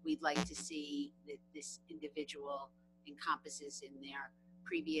we'd like to see that this individual encompasses in their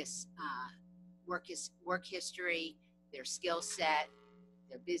previous work history, their skill set,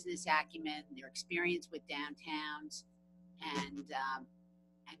 their business acumen, their experience with downtowns, and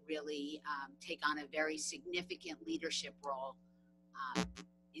really take on a very significant leadership role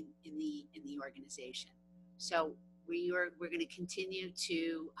in the organization. So we're going to continue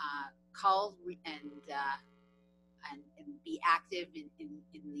to call and be active in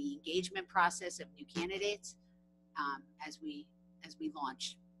the engagement process of new candidates as we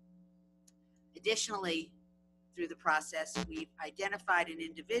launch. Additionally, through the process, we've identified an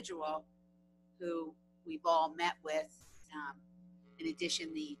individual who we've all met with. In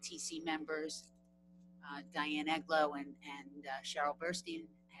addition, the TC members, Diane Eglow and Cheryl Burstein,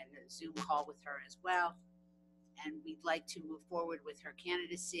 had a Zoom call with her as well. And we'd like to move forward with her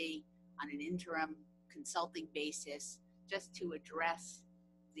candidacy on an interim consulting basis, just to address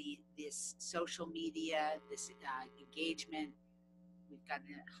this social media, this engagement. We've got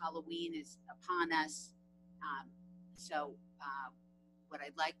Halloween is upon us. So what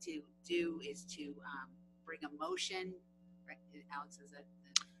I'd like to do is to bring a motion, right, Alex, is it?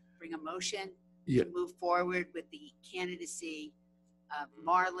 Bring a motion to move forward with the candidacy of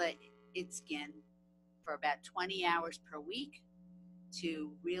Marla Itzkin for about 20 hours per week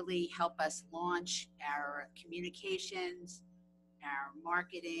to really help us launch our communications, our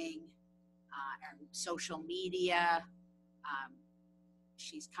marketing, our social media.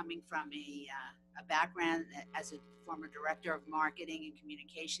 She's coming from a background as a former director of marketing and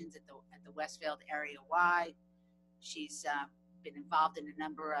communications at the Westfield area Y. She's been involved in a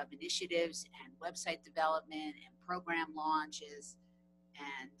number of initiatives and website development and program launches,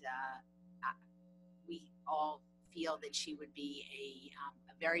 and we all feel that she would be a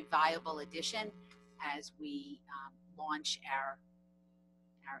very viable addition as we launch our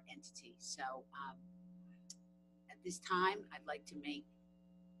entity. So at this time, I'd like to make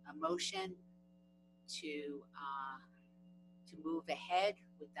a motion to move ahead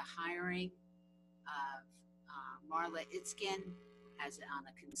with the hiring of Marla Itzkin on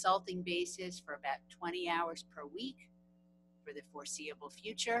a consulting basis for about 20 hours per week for the foreseeable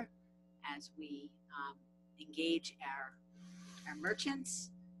future as we engage our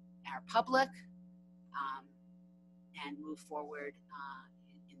merchants, our public, and move forward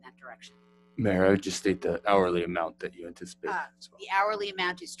in that direction. Mayor, I would just state the hourly amount that you anticipate as well. The hourly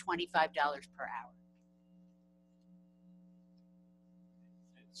amount is $25 per hour.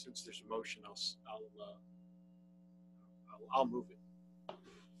 And since there's a motion, I'll move it.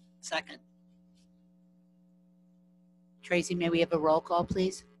 Second. Tracy, may we have a roll call,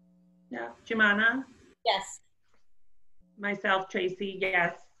 please? Yeah. Jumana? Yes. Myself, Tracy,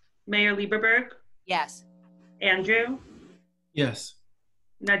 yes. Mayor Lieberberg? Yes. Andrew? Yes.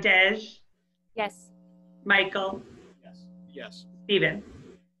 Nadej? Yes. Michael? Yes. Yes. Stephen?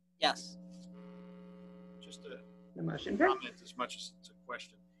 Yes. Just a The motion passed. comment as much as it's a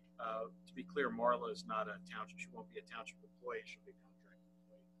question. To be clear, Marla is not a township. She won't be a township employee. She'll be a contract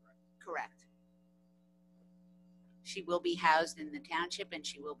employee, correct? Correct. She will be housed in the township and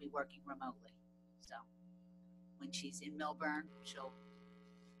she will be working remotely. So when she's in Millburn,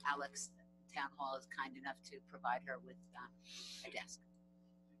 Alex, Town Hall is kind enough to provide her with a desk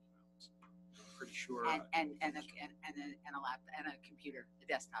I'm pretty sure. and a laptop and a computer, a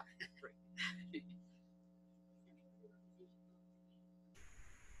desktop. Great.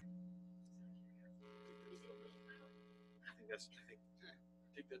 I think that's coming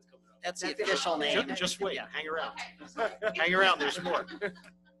up. That's the official name. Just wait. Yeah. Hang around. Hang around. There's more.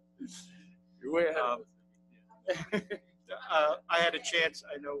 You're way ahead. I had a chance.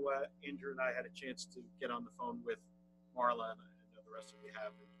 I know Andrew and I had a chance to get on the phone with Marla, and I know the rest of you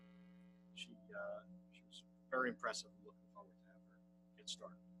have. And she was very impressive. I'm looking forward to have her get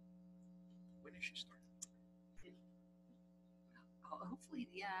started. When is she starting? Hopefully,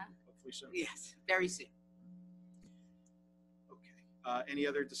 yeah. Hopefully soon. Yes, very soon. Okay. Any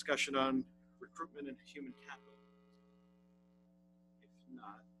other discussion on recruitment and human capital? If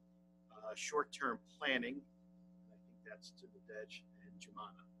not, short-term planning. I think that's to Nadej and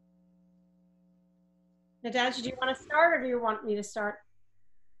Jumana. Nadej, do you want to start or do you want me to start?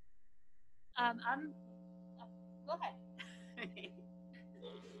 Go ahead.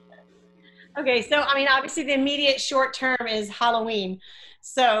 Okay, so I mean, obviously the immediate short term is Halloween.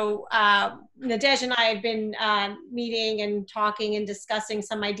 So Nadej and I have been meeting and talking and discussing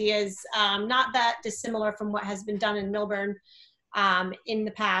some ideas, not that dissimilar from what has been done in Millburn in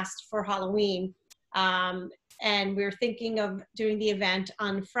the past for Halloween. And we're thinking of doing the event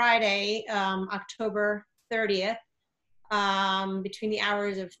on Friday, October 30th, between the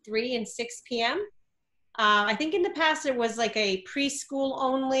hours of 3 and 6 p.m. I think in the past it was like a preschool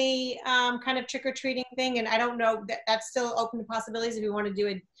only kind of trick-or-treating thing, and I don't know, that's still open to possibilities if we want to do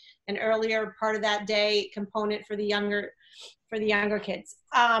an earlier part of that day component for the younger kids.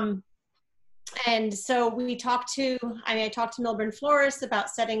 And so I talked to Millburn Florists about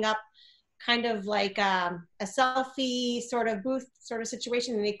setting up kind of like a selfie sort of booth sort of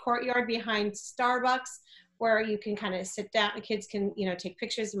situation in the courtyard behind Starbucks, where you can kind of sit down. The kids can, you know, take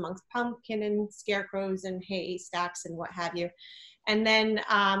pictures amongst pumpkin and scarecrows and hay stacks and what have you. And then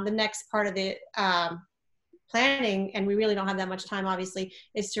the next part of the planning, and we really don't have that much time, obviously,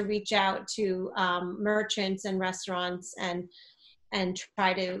 is to reach out to merchants and restaurants and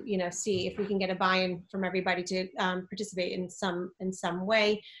try to, you know, see if we can get a buy-in from everybody to participate in some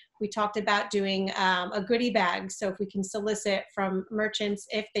way. We talked about doing a goodie bag. So if we can solicit from merchants,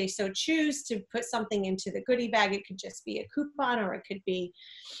 if they so choose to put something into the goodie bag, it could just be a coupon, or it could be,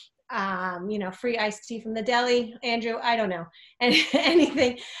 you know, free iced tea from the deli, Andrew, I don't know, and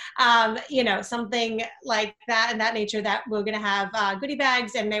anything, you know, something like that and that nature, that we're going to have goodie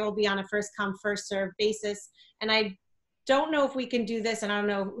bags, and they will be on a first come, first serve basis. And I don't know if we can do this, and I don't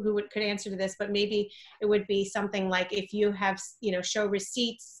know who could answer to this, but maybe it would be something like, if you have, you know, show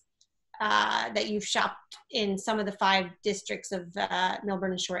receipts that you've shopped in some of the 5 districts of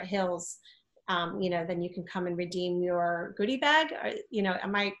Millburn and Short Hills, you know, then you can come and redeem your goodie bag. You know,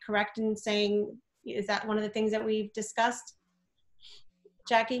 am I correct in saying, is that one of the things that we've discussed,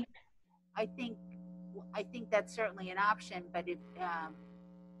 Jackie? I think that's certainly an option, but if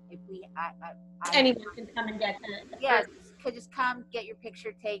we, anyone can come and get the yeah, could just come get your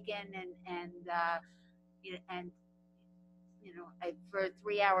picture taken, and you know, for a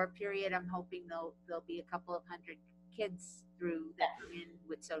 3-hour period, I'm hoping there'll be a couple of hundred kids through that come in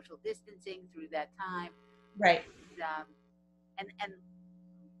with social distancing through that time. Right. And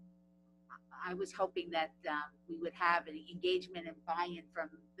I was hoping that we would have an engagement and buy-in from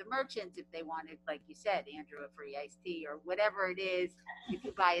the merchants if they wanted, like you said, Andrew, a free iced tea or whatever it is. You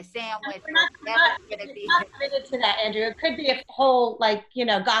could buy a sandwich. We're not committed to that, Andrew. It could be a whole, like, you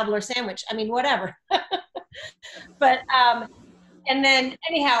know, gobbler sandwich. I mean, whatever. But and then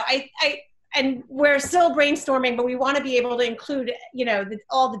anyhow, and we're still brainstorming, but we want to be able to include, you know,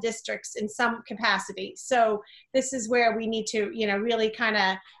 all the districts in some capacity. So this is where we need to, you know, really kind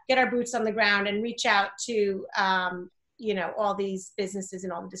of get our boots on the ground and reach out to, you know, all these businesses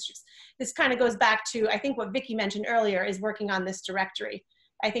in all the districts. This kind of goes back to, I think, what Vicki mentioned earlier, is working on this directory.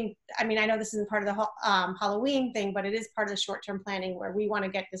 I mean, I know this isn't part of the Halloween thing, but it is part of the short-term planning, where we want to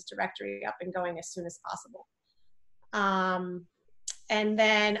get this directory up and going as soon as possible. And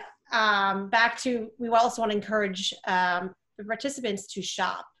then back to, we also want to encourage the participants to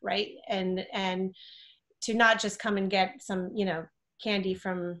shop, right? And to not just come and get some, you know, candy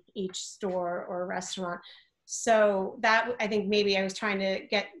from each store or restaurant. So that, I think maybe I was trying to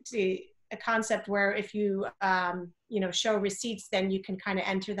get to a concept where if you, you know, show receipts, then you can kind of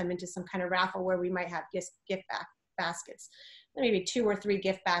enter them into some kind of raffle where we might have gift baskets, maybe 2 or 3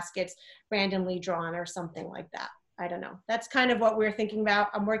 gift baskets randomly drawn or something like that. I don't know. That's kind of what we're thinking about.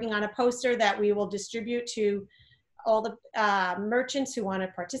 I'm working on a poster that we will distribute to all the merchants who want to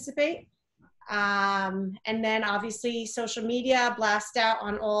participate. And then obviously social media, blast out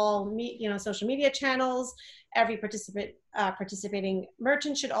on all, you know, social media channels. Every participating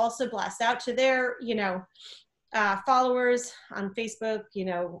merchant should also blast out to their, you know, followers on Facebook, you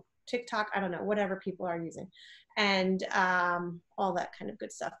know, TikTok, I don't know, whatever people are using, and all that kind of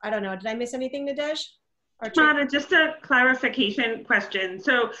good stuff. I don't know. Did I miss anything, Nadej? Mara, just a clarification question.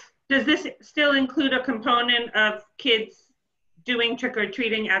 So does this still include a component of kids doing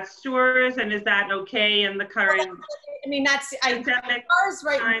trick-or-treating at stores, and is that okay in the current I mean, that's, pandemic as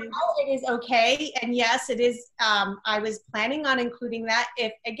right now, it is okay. And yes, it is, I was planning on including that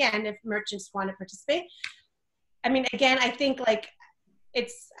if merchants want to participate. I mean, again, I think like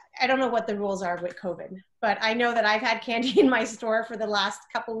I don't know what the rules are with COVID, but I know that I've had candy in my store for the last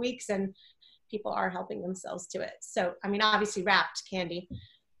couple weeks, and people are helping themselves to it. So, I mean, obviously wrapped candy.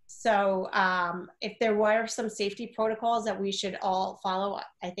 So if there were some safety protocols that we should all follow,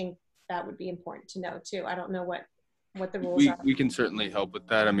 I think that would be important to know too. I don't know what the rules are. We can certainly help with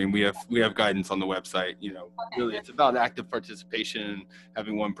that. I mean, we have guidance on the website, you know, really it's about active participation and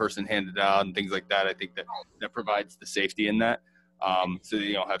having one person hand it out and things like that. I think that provides the safety in that. So that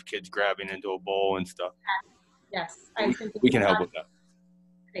you don't have kids grabbing into a bowl and stuff. Yes. We can help with that.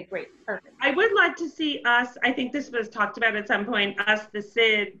 Okay, great, perfect. I would like to see us, I think this was talked about at some point, us, the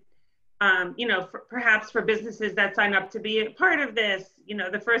SID, you know, perhaps for businesses that sign up to be a part of this, you know,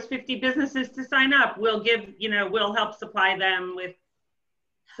 the first 50 businesses to sign up, we'll help supply them with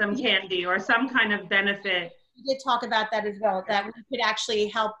some candy or some kind of benefit. We did talk about that as well, that we could actually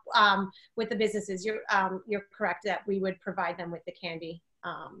help with the businesses. You're correct that we would provide them with the candy,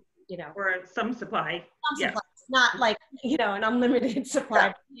 you know. Or some supply. Some supply. Not like, you know, an unlimited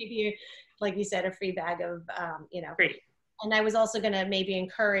supply, maybe like you said, a free bag of, you know. Great. And I was also going to maybe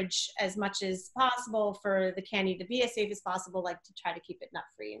encourage as much as possible for the candy to be as safe as possible, like to try to keep it nut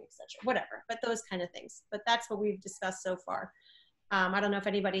free and etc. Whatever, but those kind of things. But that's what we've discussed so far. I don't know if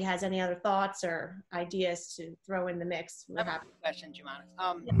anybody has any other thoughts or ideas to throw in the mix. I have a question,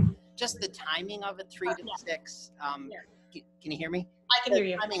 Jumana. Just the timing of it, 3 to 6. Can you hear me? I can hear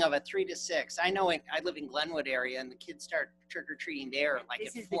you. The timing of it, 3 to 6. I know I live in Glenwood area, and the kids start trick or treating there like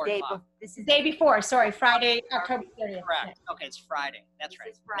This at is the 4 day. o'clock. This is Day before, sorry, Friday, October 30th. Correct. Okay, it's Friday. That's This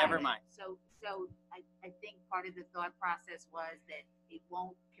right. is Friday. Never mind. So I think part of the thought process was that it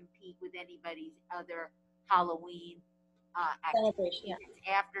won't compete with anybody's other Halloween activities. Celebration, yeah. It's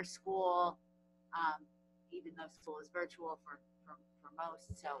after school, even though school is virtual for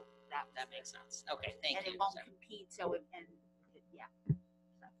most. So that makes sense. Okay, thank and you. it won't So, compete. So and yeah.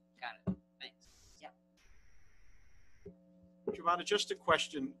 got it. Thanks. Giovanna, just a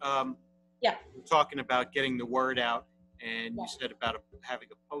question. Yeah. We're talking about getting the word out, and Yeah. you said about having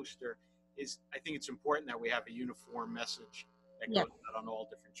a poster. I think it's important that we have a uniform message that Yeah. goes out on all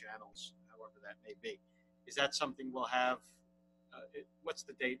different channels, however that may be. Is that something we'll have? What's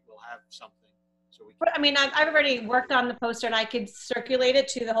the date? We'll have something so we can. I mean, I've already worked on the poster and I could circulate it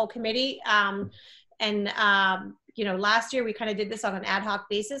to the whole committee. You know, last year we kind of did this on an ad hoc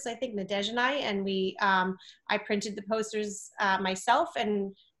basis, I think Nadej and I printed the posters myself,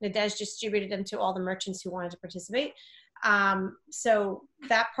 and Nadej distributed them to all the merchants who wanted to participate. So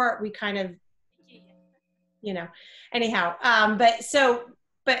that part we kind of, you know, anyhow,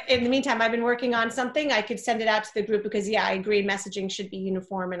 but in the meantime, I've been working on something. I could send it out to the group because, yeah, I agree messaging should be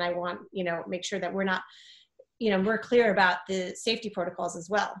uniform, and I want, you know, make sure that we're not, you know, we're clear about the safety protocols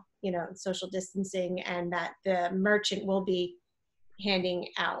as well, you know, social distancing, and that the merchant will be handing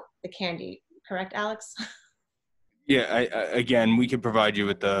out the candy. Correct, Alex? Yeah, again, we could provide you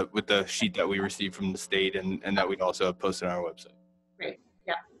with the sheet that we received from the state, and that we'd also have posted on our website. Great.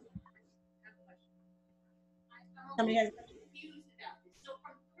 Yeah. Somebody has. Confused about this. So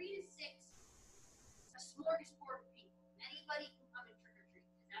from 3 to 6, a smorgasbord of people. Anybody can come and trick or treat.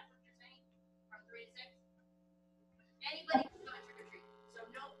 Is that what you're saying? From 3 to 6? Anybody can come and trick or treat. So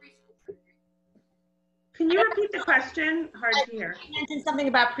no preschool trick or treat. Can you repeat the question? Hard to hear. You mentioned something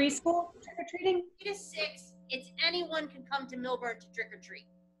about preschool trick-or-treating? 3 to 6, it's anyone can come to Millburn to trick or treat.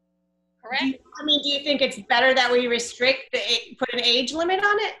 Correct? Do you think it's better that we restrict, put an age limit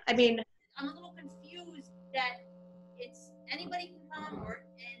on it? I mean, I'm a little confused that it's anybody can come,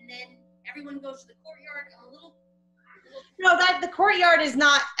 and then everyone goes to the courtyard. I'm a little no, that the courtyard is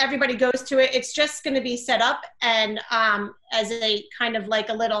not everybody goes to it. It's just going to be set up and as a kind of like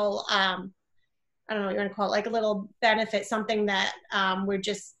a little, I don't know what you want to call it, like a little benefit, something that we're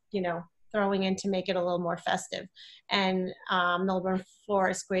just, you know, throwing in to make it a little more festive. And Millburn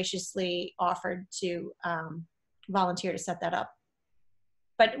Florist graciously offered to volunteer to set that up.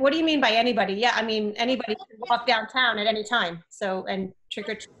 But what do you mean by anybody? Yeah, I mean, anybody can walk downtown at any time. So, and trick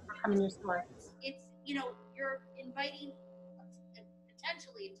or treat, come in your store. it's, you know, you're inviting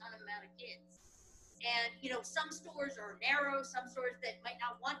potentially a ton amount of kids. And, you know, some stores are narrow, some stores that might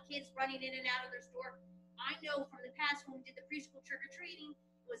not want kids running in and out of their store. I know from the past when we did the preschool trick-or-treating,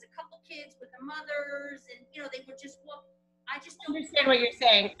 it was a couple kids with their mothers, and, you know, they would just walk. I just don't Understand what you're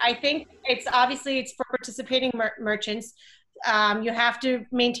saying. I think it's obviously it's for participating merchants. You have to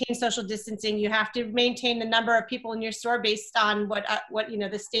maintain social distancing. You have to maintain the number of people in your store based on what you know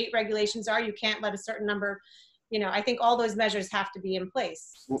the state regulations are. You can't let a certain number. You know, I think all those measures have to be in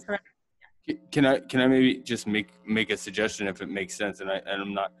place. Correct. Can I maybe just make a suggestion if it makes sense? And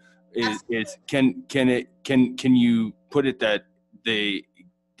I'm not. Can you put it that the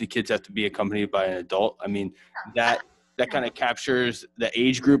kids have to be accompanied by an adult? I mean, that kind of captures the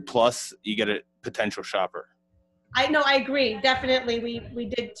age group, plus you get a potential shopper. I know, I agree. Definitely, we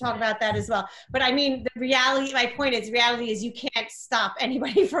did talk about that as well. But I mean, the reality, my point is, reality is you can't stop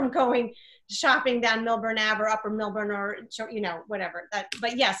anybody from going shopping down Millburn Ave or Upper Millburn or, you know, whatever.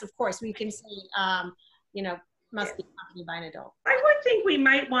 But yes, of course, we can say, you know, must be accompanied by an adult. I would think we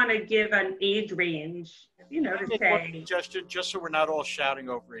might want to give an age range, you know, to Make one say. suggestion, just so we're not all shouting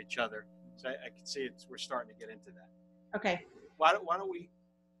over each other. So I can see we're starting to get into that. Okay. Why don't we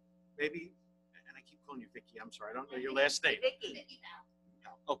maybe, and I keep calling you Vicky, I'm sorry, I don't know your last name. Vicky.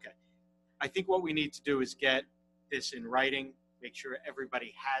 Okay. I think what we need to do is get this in writing, make sure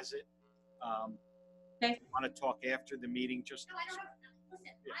everybody has it. Okay. Want to talk after the meeting, just. No, I don't have,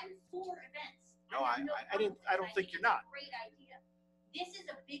 listen, I'm for events. No, have I don't think you're not. Great idea. This is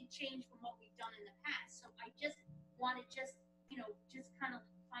a big change from what we've done in the past, so I just want to you know, just kind of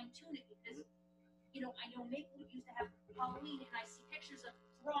fine tune it because, you know, I know Maplewood used to have Halloween and I see pictures of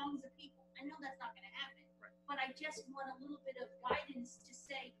throngs of people. I know that's not going to happen, but I just want a little bit of guidance to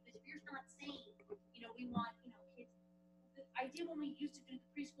say, because if you're not saying, we want, kids. The idea when we used to do the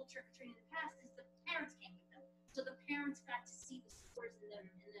preschool trick or treating in the past is the parents came with them. So the parents got to see the stores and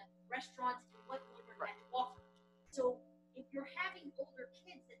the restaurants and what Millburn had to offer. So if you're having older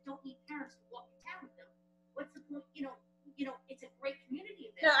kids that don't need parents to walk in town with them, what's the point? It's a great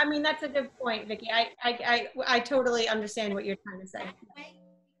community event. No, I mean, that's a good point, Vicki. I totally understand what you're trying to say. Way,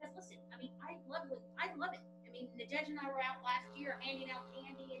 because listen, I love it. Nadej and I were out last year handing out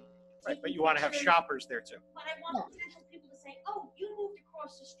candy and. Right, but you want to have shoppers there too. But I want potential people to say, "Oh, you moved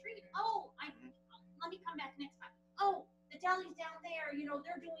across the street. Oh, let me come back next time. Oh, the deli's down there.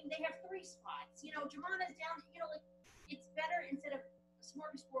 They have 3 spots. Germana's down. It's better instead of a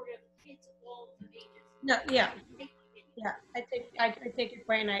smorgasbord of kids of all ages." No, yeah. Yeah, I take your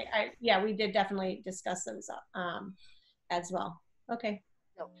point, and we did definitely discuss those as well. Okay.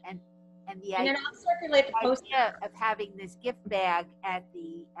 So, and then I'll circulate the post idea of having this gift bag at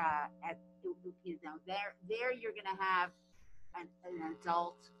the there you're going to have an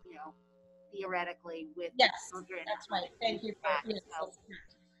adult, theoretically with children. That's right. Thank you for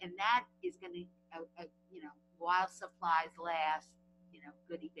and that is going to while supplies last,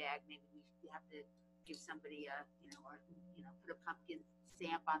 goodie bag. Maybe we have to give somebody put a pumpkin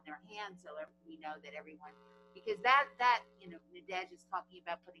stamp on their hand so we know that everyone, because that Nadej is talking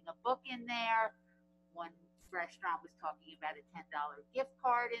about putting a book in there. One restaurant was talking about a $10 gift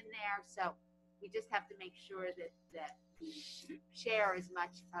card in there. So we just have to make sure that we share as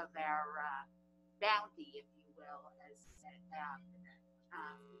much of our bounty, if you will, as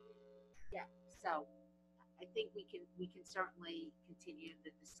So I think we can certainly continue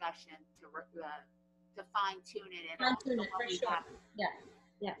the discussion to fine tune it, and also when we have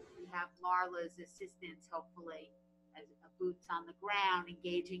we have Marla's assistance, hopefully, as a boots on the ground,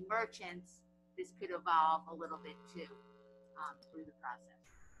 engaging merchants. This could evolve a little bit too through the process.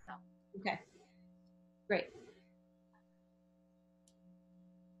 So okay, great.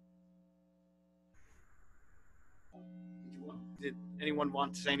 Did anyone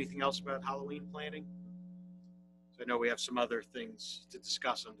want to say anything else about Halloween planning? So I know we have some other things to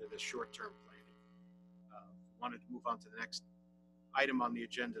discuss under this short-term planning. Wanted to move on to the next item on the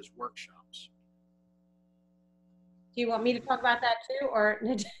agenda is workshops. Do you want me to talk about that too, or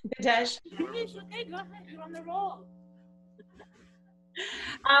Nadej? It's okay, go ahead, you're on the roll.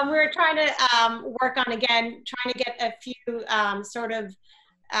 We're trying to work on, again, trying to get a few sort of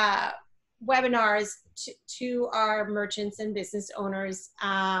webinars to our merchants and business owners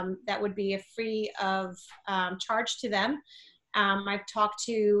that would be a free of charge to them. I've talked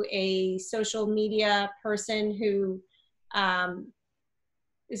to a social media person who,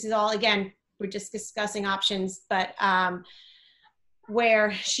 this is all, again, we're just discussing options, but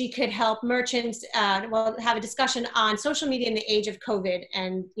where she could help merchants, have a discussion on social media in the age of COVID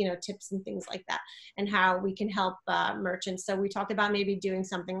and, tips and things like that, and how we can help merchants. So we talked about maybe doing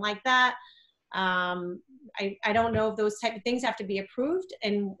something like that. I don't know if those type of things have to be approved.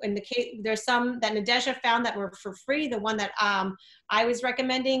 And in the case, there's some that Nadej found that were for free. The one that I was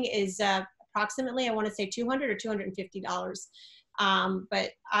recommending is approximately, I want to say $200 or $250.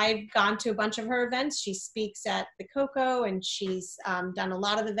 But I've gone to a bunch of her events. She speaks at the Cocoa, and she's done a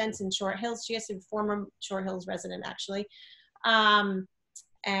lot of events in Short Hills. She is a former Short Hills resident, actually. And,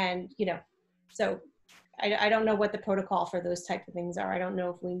 so I don't know what the protocol for those type of things are. I don't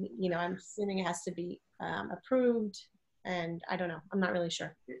know if we, I'm assuming it has to be approved, and I don't know. I'm not really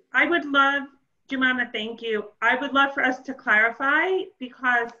sure. I would love, Jumana, thank you. I would love for us to clarify,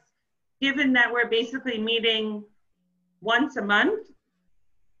 because given that we're basically meeting once a month,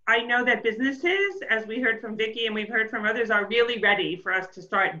 I know that businesses, as we heard from Vicki and we've heard from others, are really ready for us to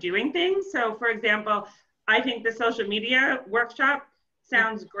start doing things. So for example, I think the social media workshop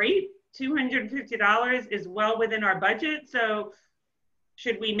sounds great. $250 is well within our budget. So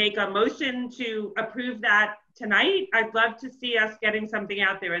should we make a motion to approve that tonight? I'd love to see us getting something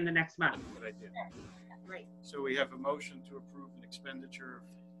out there in the next month. Good idea. great. So we have a motion to approve an expenditure of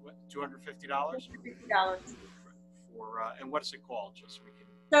what, $250? $250. For, and what is it called, just so we can.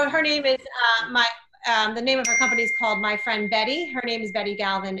 So her name is, the name of her company is called My Friend Betty. Her name is Betty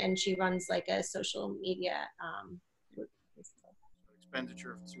Galvin, and she runs like a social media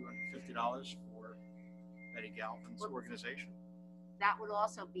Expenditure of $250 for Betty Galvin's organization. That would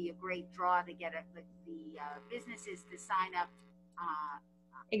also be a great draw to get the businesses to sign up.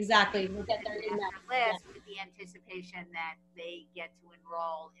 Exactly. We'll get their email list with the anticipation that they get to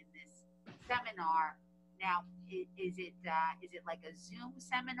enroll in this seminar. Now, is it like a Zoom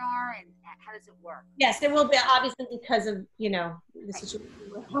seminar, and how does it work? Yes, it will be, obviously, because of the situation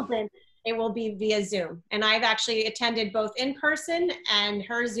we're in. It will be via Zoom. And I've actually attended both in person and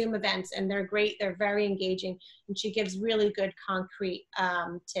her Zoom events, and they're great. They're very engaging, and she gives really good concrete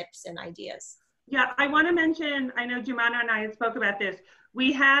tips and ideas. Yeah, I want to mention, I know Jumana and I had spoke about this.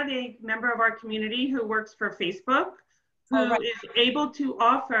 We have a member of our community who works for Facebook who is able to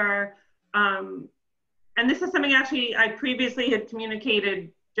offer, and this is something actually I previously had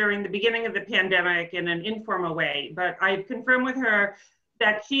communicated during the beginning of the pandemic in an informal way, but I've confirmed with her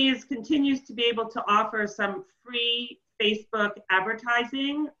that she continues to be able to offer some free Facebook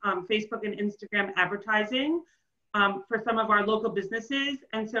advertising, Facebook and Instagram advertising for some of our local businesses.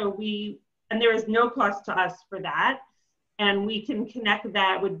 And so and there is no cost to us for that. And we can connect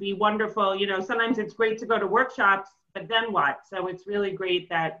that would be wonderful. You know, sometimes it's great to go to workshops, but then what? So it's really great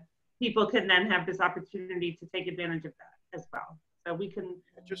that people can then have this opportunity to take advantage of that as well. So we can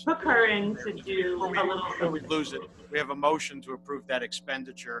Just hook her in to do a little before we lose it, we have a motion to approve that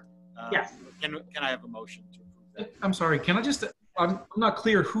expenditure. Yes. Can I have a motion to approve that? I'm sorry, can I just, I'm not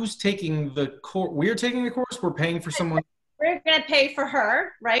clear who's taking the course. We're taking the course, we're paying for someone. We're going to pay for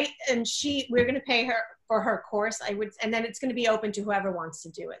her, right? And we're going to pay her for her course. And then it's going to be open to whoever wants to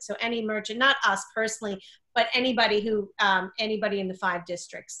do it. So any merchant, not us personally, but anybody anybody in the 5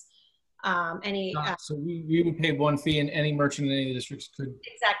 districts. So we would pay one fee, and any merchant in any of the districts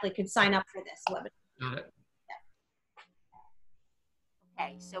could sign up for this webinar. Got it.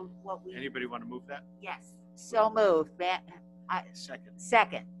 Okay, so what we. Anybody want to move that? Yes, so moved. Second.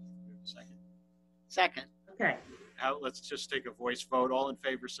 Second. Second. Okay. Now let's just take a voice vote. All in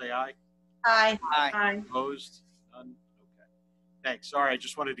favor, say aye. Aye. Aye. Aye. Opposed? None? Okay. Thanks. Sorry, I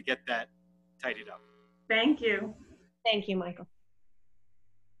just wanted to get that tidied up. Thank you. Thank you, Michael.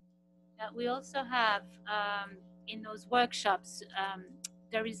 We also have in those workshops,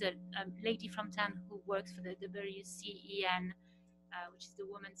 there is a lady from town who works for the WCEN, which is the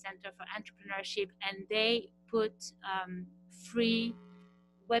Women's Center for Entrepreneurship, and they put free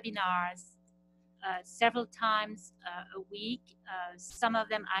webinars several times a week. Some of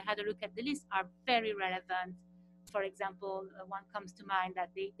them, I had a look at the list, are very relevant. For example, one comes to mind that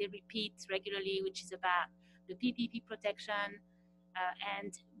they repeat regularly, which is about the PPP protection,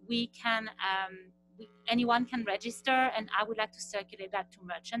 and we can, anyone can register, and I would like to circulate that to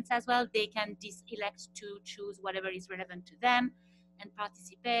merchants as well. They can elect to choose whatever is relevant to them and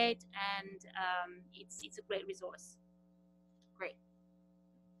participate, and it's a great resource. Great.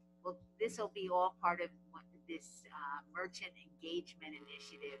 Well, this will be all part of this merchant engagement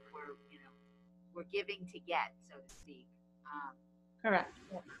initiative where, we're giving to get, so to speak. Correct.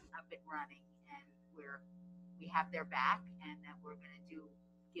 Up and running, and we have their back, and that we're going to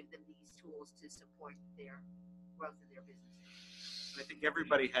give them these tools to support their growth of their business. I think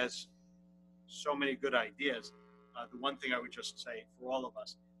everybody has so many good ideas. The one thing I would just say for all of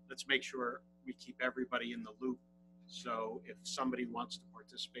us, let's make sure we keep everybody in the loop. So if somebody wants to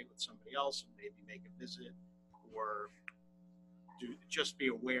participate with somebody else and maybe make a visit, or just be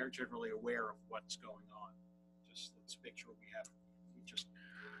aware, generally aware of what's going on. Just let's make sure we just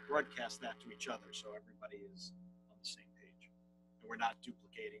broadcast that to each other so everybody is on the same page. And we're not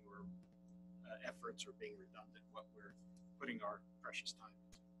duplicating or efforts or being redundant what we're putting our precious time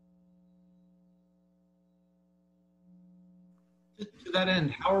into. To that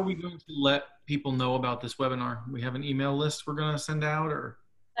end, how are we going to let people know about this webinar? We have an email list we're going to send out, or?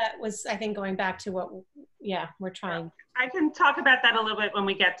 That was, I think, going back to what, we're trying. I can talk about that a little bit when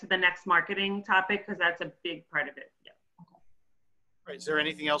we get to the next marketing topic, because that's a big part of it. Yeah. All right. Is there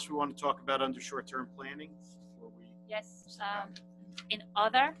anything else we want to talk about under short-term planning? Yes. In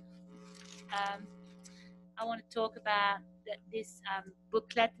other, I want to talk about this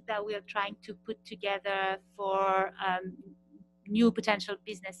booklet that we are trying to put together for new potential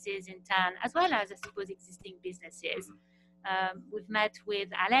businesses in town, as well as, I suppose, existing businesses. We've met with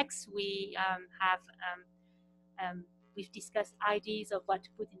Alex. We've discussed ideas of what to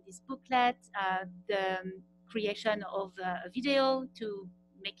put in this booklet, the creation of a video to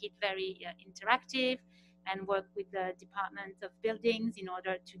make it very interactive, and work with the Department of Buildings in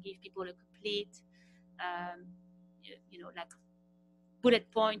order to give people a complete, like bullet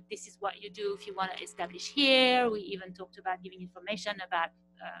point. This is what you do if you want to establish here. We even talked about giving information about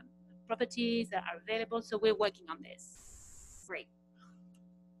properties that are available. So we're working on this. Great.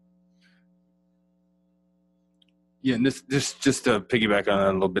 Yeah, and this just to piggyback on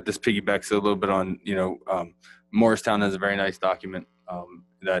that a little bit. This piggybacks a little bit on Morristown has a very nice document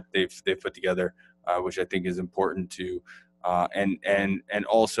that they've put together, which I think is important to, and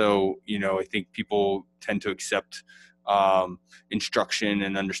also I think people tend to accept instruction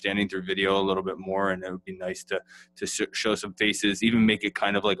and understanding through video a little bit more. And it would be nice to show some faces, even make it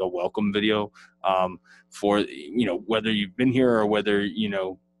kind of like a welcome video for, you know, whether you've been here or whether, you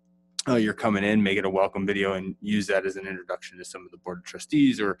know, you're coming in, make it a welcome video and use that as an introduction to some of the board of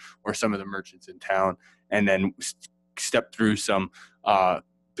trustees or some of the merchants in town, and then step through some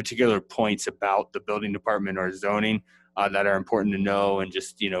particular points about the building department or zoning that are important to know, and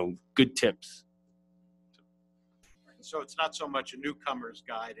just, you know, good tips. So it's not so much a newcomer's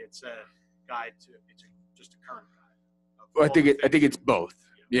guide, it's a guide to, just a current guide. Well, I think it's both.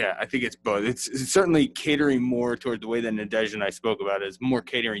 Yeah, I think it's both. It's certainly catering more toward the way that Nadej and I spoke about it, is more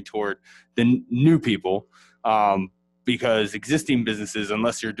catering toward the new people, because existing businesses,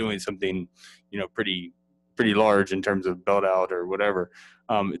 unless you're doing something, you know, pretty large in terms of build out or whatever,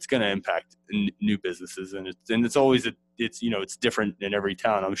 it's going to impact new businesses, and it's always it's, you know, it's different in every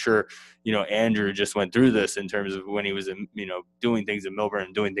town. I'm sure, you know, Andrew just went through this in terms of when he was in, you know, doing things in Millburn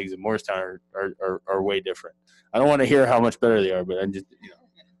and doing things in Morristown are way different. I don't want to hear how much better they are, but I'm just, you know.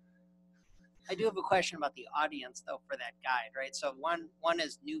 I do have a question about the audience though for that guide, right? So one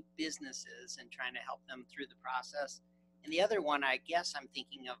is new businesses and trying to help them through the process. And the other one, I guess I'm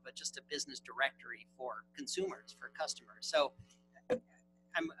thinking of just a business directory for consumers, for customers. So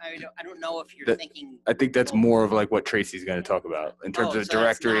I don't know if you're thinking. I think that's more of like what Tracy's going to talk about in terms of so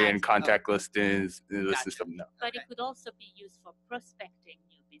directory not, and contact listings. Gotcha. And stuff. No. But it could also be used for prospecting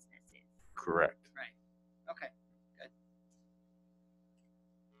new businesses. Correct. Right. Okay. Good.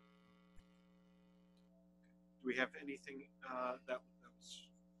 Do we have anything that was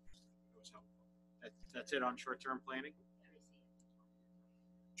helpful? That's it on short-term planning?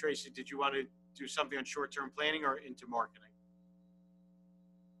 Tracy, did you want to do something on short-term planning or into marketing?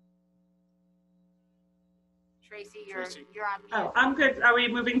 Tracy, Tracy? you're on mute. Oh, I'm good. Are we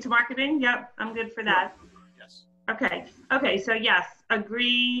moving to marketing? Yep, I'm good for that. Yes. Okay, so yes,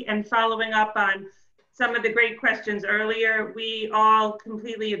 agree, and following up on some of the great questions earlier, we all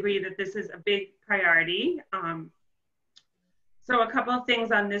completely agree that this is a big priority. So a couple of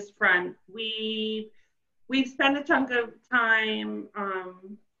things on this front. We've spent a chunk of time,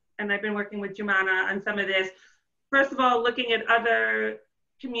 and I've been working with Jumana on some of this. First of all, looking at other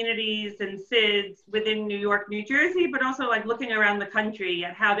communities and SIDS within New York, New Jersey, but also like looking around the country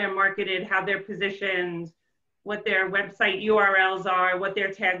at how they're marketed, how they're positioned, what their website URLs are, what their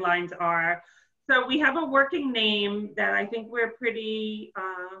taglines are. So we have a working name that I think we're pretty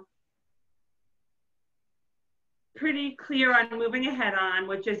clear on moving ahead on,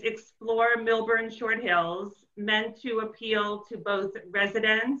 which is Explore Millburn Short Hills, meant to appeal to both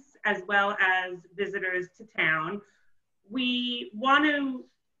residents as well as visitors to town. We want to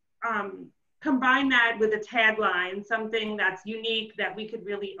combine that with a tagline, something that's unique that we could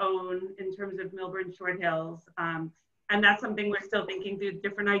really own in terms of Millburn Short Hills. And that's something we're still thinking through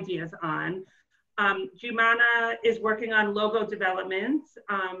different ideas on. Jumana is working on logo development,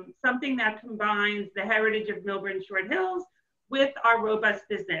 something that combines the heritage of Millburn Short Hills with our robust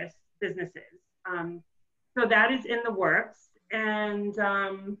businesses. So that is in the works. And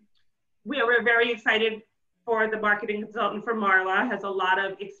we're very excited for the marketing consultant for Marla, has a lot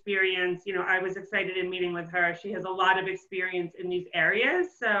of experience. You know, I was excited in meeting with her. She has a lot of experience in these areas.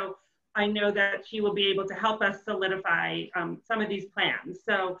 So I know that she will be able to help us solidify some of these plans.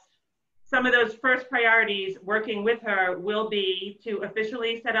 So some of those first priorities working with her will be to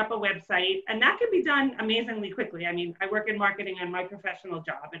officially set up a website, and that can be done amazingly quickly. I mean, I work in marketing on my professional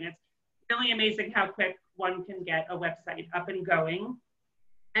job, and it's really amazing how quick one can get a website up and going.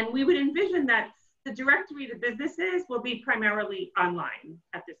 And we would envision that the directory to businesses will be primarily online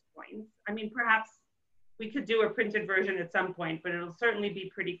at this point. I mean, perhaps we could do a printed version at some point, but it'll certainly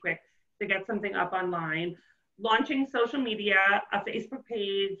be pretty quick to get something up online. Launching social media, a Facebook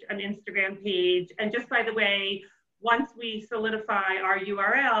page, an Instagram page, and just by the way, once we solidify our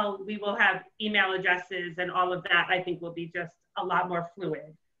URL, we will have email addresses, and all of that I think will be just a lot more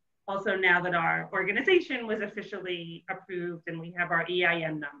fluid. Also, now that our organization was officially approved and we have our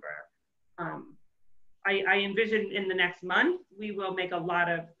EIN number, I envision in the next month, we will make a lot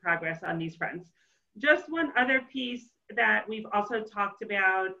of progress on these fronts. Just one other piece that we've also talked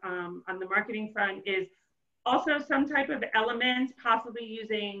about on the marketing front is also some type of element, possibly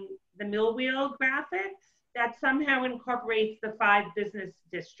using the mill wheel graphic that somehow incorporates the 5 business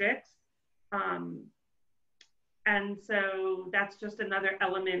districts. And so that's just another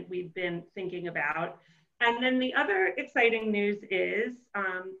element we've been thinking about. And then the other exciting news is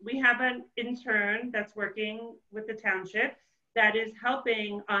we have an intern that's working with the township that is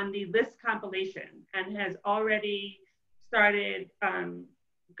helping on the list compilation and has already started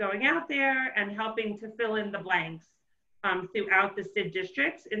going out there and helping to fill in the blanks throughout the SID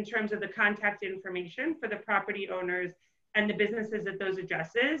districts in terms of the contact information for the property owners and the businesses at those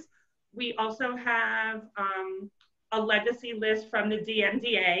addresses. We also have a legacy list from the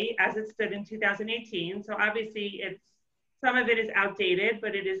DMDA as it stood in 2018. So obviously some of it is outdated,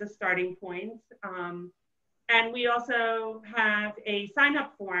 but it is a starting point. And we also have a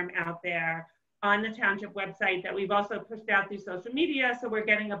sign-up form out there on the township website that we've also pushed out through social media. So we're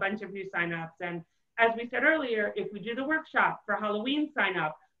getting a bunch of new sign-ups. And as we said earlier, if we do the workshop for Halloween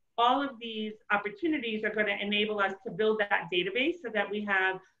sign-up, all of these opportunities are going to enable us to build that database so that we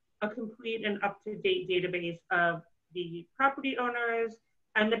have a complete and up-to-date database of the property owners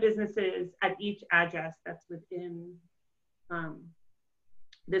and the businesses at each address that's within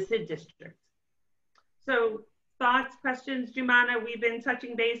the SID district. So thoughts, questions, Jumana? We've been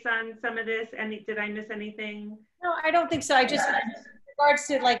touching base on some of this. Did I miss anything? No, I don't think so. I just, in regards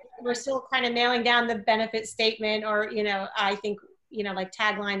to like, we're still kind of nailing down the benefit statement or, I think, like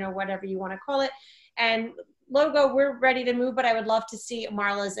tagline or whatever you want to call it. And logo, we're ready to move, but I would love to see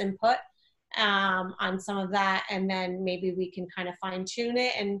Marla's input on some of that. And then maybe we can kind of fine tune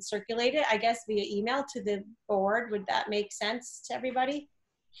it and circulate it, I guess, via email to the board. Would that make sense to everybody?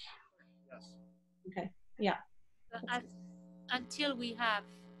 Yes. Okay, yeah. But until we have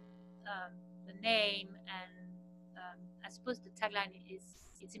the name and I suppose the tagline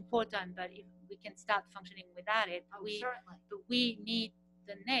is important, but if we can start functioning without it, we need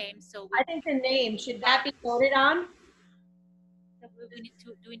the name. So I think the name, should that be voted on? We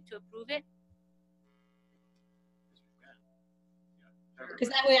need to approve it. Because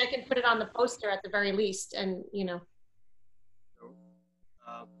that way I can put it on the poster at the very least, and So,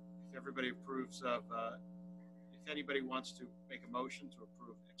 if everybody approves of, if anybody wants to make a motion to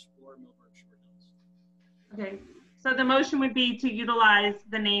approve Explore Millburn Short Hills. Okay, so the motion would be to utilize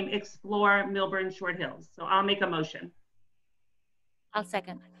the name Explore Millburn Short Hills. So I'll make a motion. I'll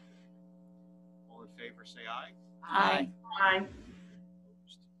second. All in favor, say aye. Aye. Aye.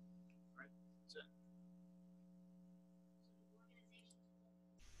 Opposed? All right, that's it.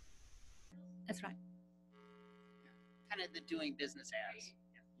 That's right. Kind of the doing business as.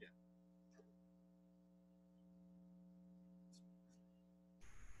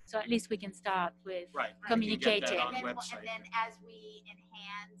 So at least we can start with Right. communicating. On And website. then as we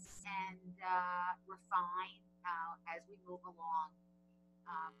enhance and refine as we move along,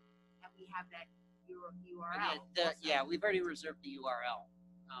 and we have that URL. Yeah, we've already reserved the URL,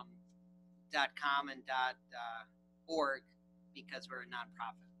 .com and .org, because we're a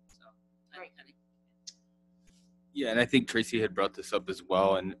nonprofit. So Right. I think Yeah, and I think Tracy had brought this up as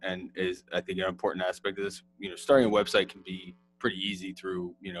well, and is, I think, an important aspect of this. Starting a website can be pretty easy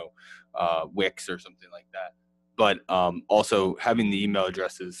through Wix or something like that, but also having the email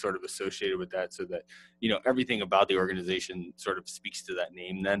addresses sort of associated with that, so that everything about the organization sort of speaks to that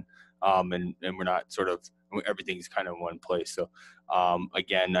name then, and we're not sort of, everything's kind of in one place. So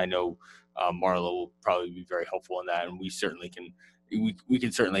again, I know Marla will probably be very helpful in that, and we certainly can. We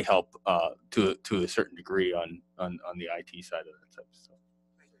can certainly help to a certain degree on the IT side of that type of stuff.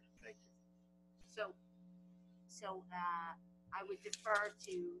 Thank you. So I would defer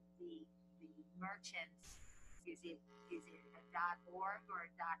to the merchants. Is it a .org or a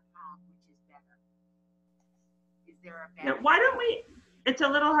 .com, which is better? Is there a better? Why don't we? It's a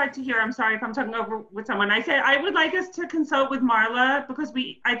little hard to hear. I'm sorry if I'm talking over with someone. I said I would like us to consult with Marla because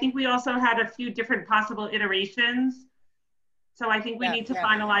I think we also had a few different possible iterations. So I think we need to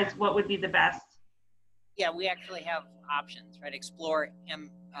finalize what would be the best. Yeah, we actually have options, right? Explore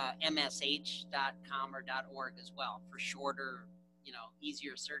msh.com or .org as well for shorter,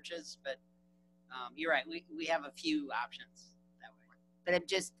 easier searches. But you're right, we have a few options that way. But I'm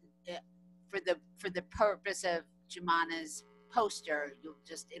just for the purpose of Jumana's poster,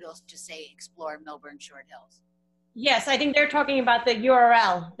 it'll just say Explore Millburn Short Hills. Yes, I think they're talking about the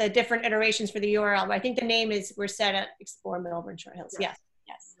URL, the different iterations for the URL. But I think the name we're set at Explore Millburn Short Hills. Yes,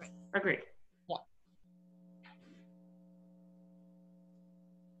 yes. Agreed. Yeah.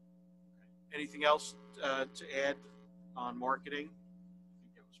 Anything else to add on marketing? I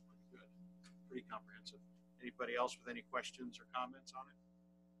think that was pretty good, pretty comprehensive. Anybody else with any questions or comments on it?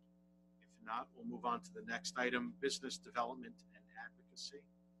 If not, we'll move on to the next item, business development and advocacy.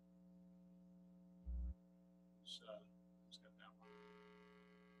 Who's got that one?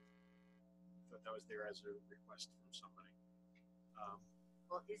 I thought that was there as a request from somebody.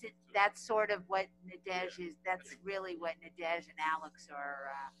 Well, that's sort of what Nadej is, that's really what Nadej and Alex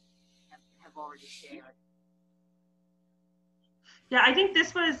have already shared. Yeah, I think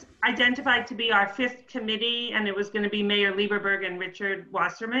this was identified to be our 5th committee, and it was going to be Mayor Lieberberg and Richard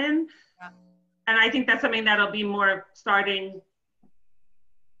Wasserman. Yeah. And I think that's something that'll be more starting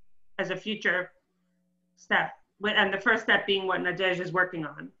as a future step. And the first step being what Nadej is working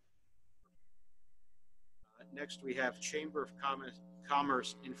on. Next, we have Chamber of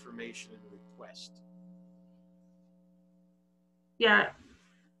Commerce information and request. Yeah.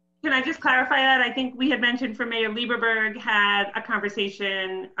 Can I just clarify that? I think we had mentioned for Mayor Lieberberg had a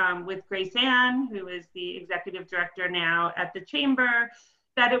conversation with Grace Ann, who is the executive director now at the chamber,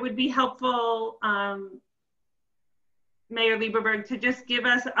 that it would be helpful, Mayor Lieberberg, to just give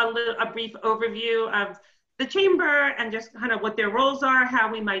us a brief overview of the chamber and just kind of what their roles are,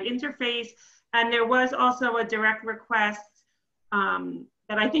 how we might interface. And there was also a direct request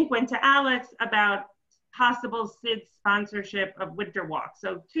that I think went to Alex about possible SID sponsorship of Winter Walk.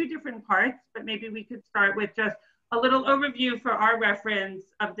 So two different parts, but maybe we could start with just a little overview for our reference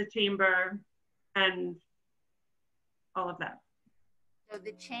of the chamber and all of that. So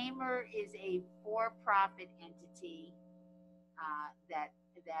the chamber is a for-profit entity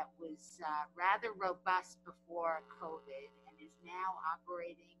that was rather robust before COVID and is now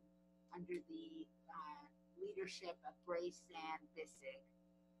operating under the leadership of Grace Ann Bissig.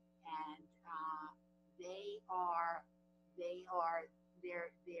 And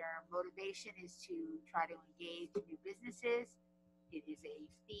their motivation is to try to engage new businesses. It is a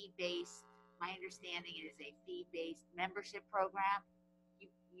fee-based, my understanding, it is a fee-based membership program.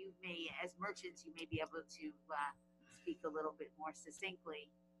 You may, as merchants, you may be able to speak a little bit more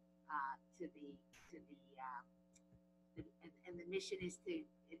succinctly and the mission is to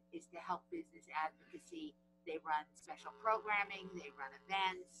help business advocacy. They run special programming, they run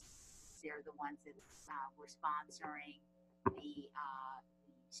events. They're the ones that were sponsoring the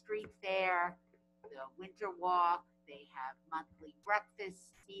street fair, the winter walk. They have monthly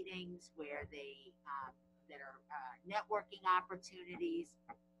breakfast meetings where they that are networking opportunities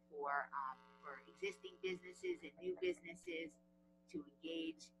for existing businesses and new businesses to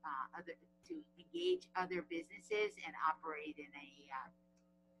engage other businesses and operate in a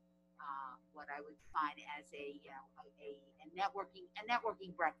what I would find as a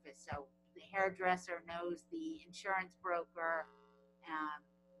networking breakfast. So the hairdresser knows the insurance broker,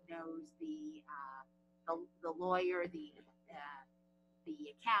 knows the lawyer, the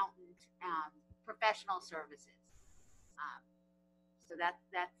accountant, professional services. So that's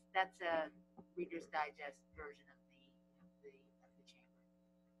a Reader's Digest version of the chamber.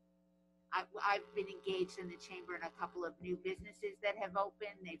 I've been engaged in the chamber in a couple of new businesses that have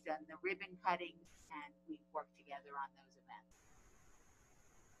opened. They've done the ribbon cutting, and we've worked together on those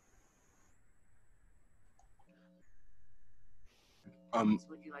events.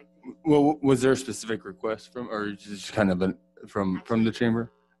 Would you like to? Well, was there a specific request from, or just kind of from the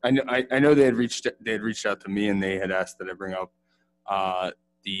chamber? I know they had reached out to me and they had asked that I bring up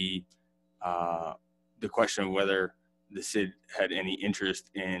the question of whether the SID had any interest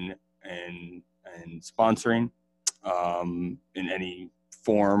in sponsoring in any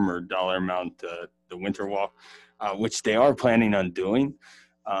form or dollar amount the winter walk, which they are planning on doing.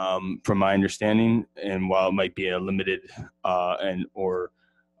 From my understanding, and while it might be a limited or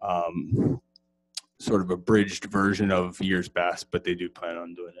sort of abridged version of years past, but they do plan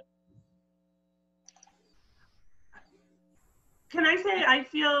on doing it. Can I say,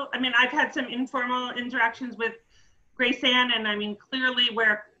 I've had some informal interactions with Grace Ann, and I mean, clearly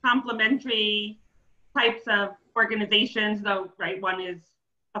we're complementary types of organizations, though, right, one is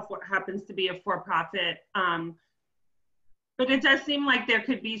happens to be a for-profit. But it does seem like there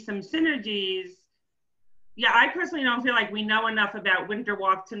could be some synergies. Yeah, I personally don't feel like we know enough about Winter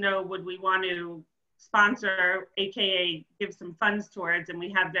Walk to know would we want to sponsor, AKA give some funds towards, and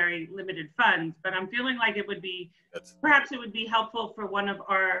we have very limited funds. But I'm feeling like it would be, perhaps it would be helpful for one of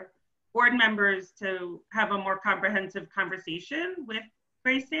our board members to have a more comprehensive conversation with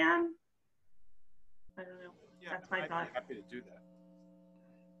Grace Ann. I don't know. Yeah, that's my thought. I'd be happy to do that.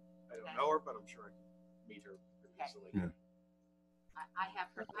 I don't know her, but I'm sure I can meet her pretty easily. Yeah. I have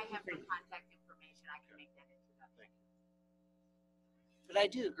her contact information. I can make that introduction. But I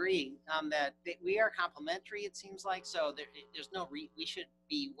do agree that we are complementary, it seems like, so there's no we should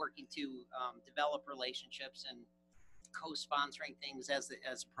be working to develop relationships and co-sponsoring things as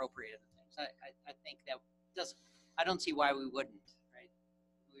appropriate. I think that I don't see why we wouldn't, right?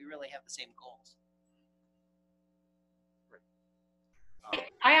 We really have the same goals.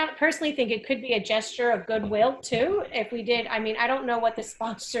 I personally think it could be a gesture of goodwill too. If we did, I mean, I don't know what the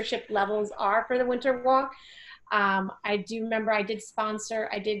sponsorship levels are for the Winter Walk. I do remember I did sponsor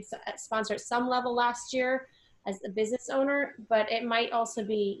at some level last year as a business owner, but it might also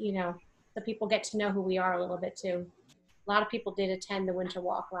be, you know, the people get to know who we are a little bit too. A lot of people did attend the Winter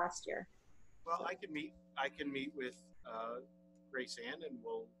Walk last year. Well, I can meet with Grace Ann, and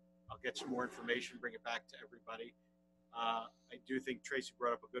I'll get some more information, bring it back to everybody. I do think Tracy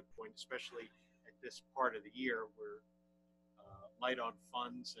brought up a good point, especially at this part of the year. We're light on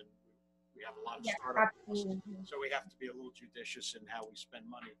funds, and we have a lot of startup costs, so we have to be a little judicious in how we spend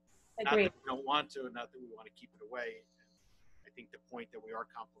money. Not that we don't want to, and not that we want to keep it away. And I think the point that we are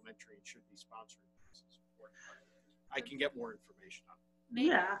complimentary and should be sponsored is important. I can get more information on it.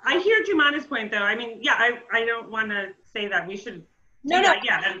 Yeah, I hear Jumana's point though. I mean, yeah, I don't want to say that we should. No,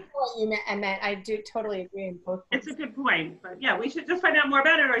 yeah. I meant I do totally agree in both. It's a good point, but yeah, we should just find out more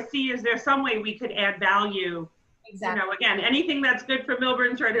about it or see is there some way we could add value. Exactly. You know, again, anything that's good for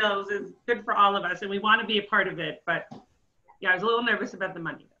Millburn Short Hills is good for all of us, and we want to be a part of it. But yeah, I was a little nervous about the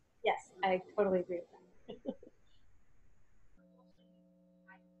money. Yes, I totally agree with that.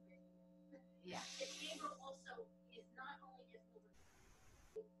 Yeah. The chamber also is not only just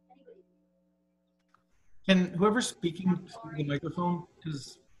anybody. Can whoever's speaking to the microphone,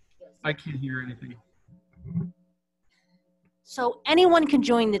 because I can't hear anything. So anyone can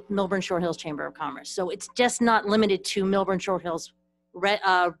join the Millburn Short Hills Chamber of Commerce. So it's just not limited to Millburn Short Hills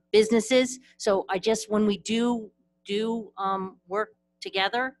businesses. So I just, when we do work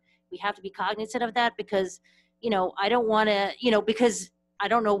together, we have to be cognizant of that because, you know, I don't want to, you know, because I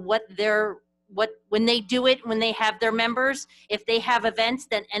don't know when they do it, when they have their members, if they have events,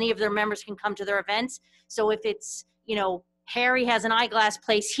 then any of their members can come to their events. So if it's, you know, Harry has an eyeglass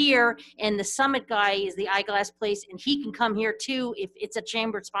place here and the Summit guy is the eyeglass place and he can come here too if it's a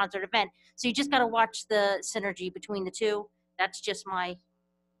chamber sponsored event. So you just got to watch the synergy between the two. That's just my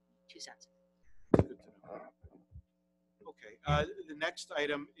 2 cents. Okay, the next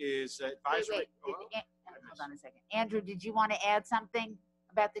item is advisory. Hold on a second. Andrew, did you want to add something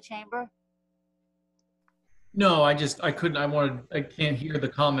about the chamber? No, I can't hear the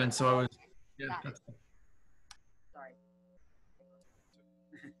comments, so I was, yeah. Sorry.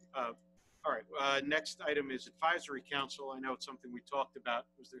 All right, next item is advisory council. I know it's something we talked about.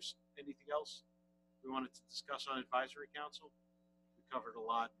 Was there anything else we wanted to discuss on advisory council? We covered a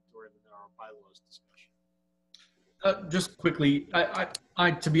lot during our bylaws discussion. Just quickly, I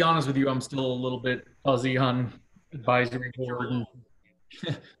to be honest with you, I'm still a little bit fuzzy on advisory board.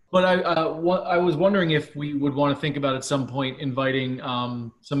 But I was wondering if we would want to think about at some point inviting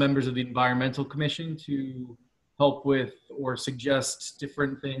some members of the environmental commission to help with or suggest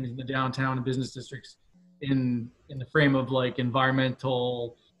different things in the downtown and business districts in the frame of like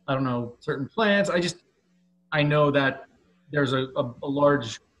environmental, I don't know, certain plans. I know that there's a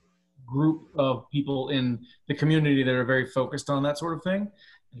large group of people in the community that are very focused on that sort of thing.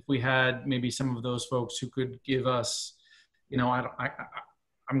 If we had maybe some of those folks who could give us, you know,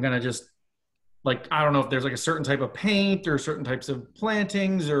 I'm gonna just like, I don't know if there's like a certain type of paint or certain types of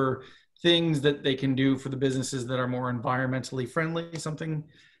plantings or things that they can do for the businesses that are more environmentally friendly, something.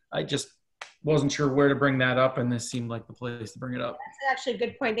 I just wasn't sure where to bring that up, and this seemed like the place to bring it up. That's actually a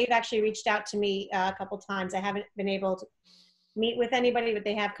good point. They've actually reached out to me a couple times. I haven't been able to meet with anybody, but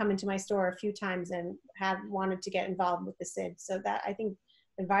they have come into my store a few times and have wanted to get involved with the SID. So that, I think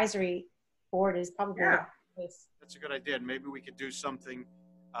advisory board is probably the place. That's a good idea. And maybe we could do something,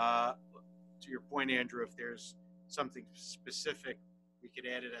 to your point, Andrew, if there's something specific, we could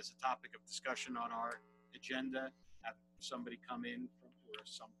add it as a topic of discussion on our agenda, have somebody come in or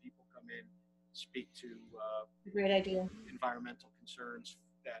some people come in, speak to great idea. Environmental concerns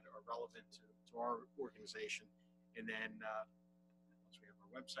that are relevant to our organization. And then once we have our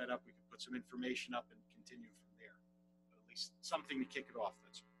website up, we can put some information up and continue from there. But at least something to kick it off.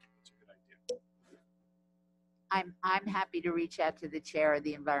 That's a good idea. I'm happy to reach out to the chair of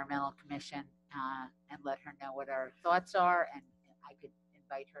the Environmental Commission and let her know what our thoughts are, and I could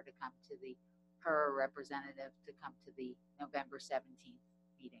invite her to come to her representative to come to the November 17th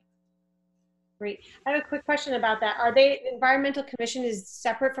meeting. Great. I have a quick question about that. Are the Environmental Commission is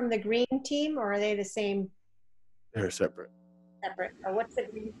separate from the Green Team, or are they the same? They're separate. Separate. Or what's the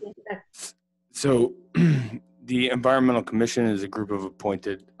Green Team? So the Environmental Commission is a group of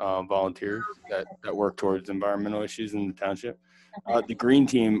appointed volunteers that work towards environmental issues in the township. The Green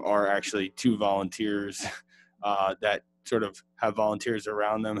Team are actually 2 volunteers that sort of have volunteers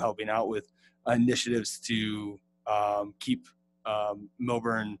around them helping out with initiatives to keep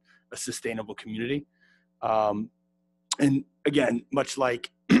Millburn a sustainable community. And again, much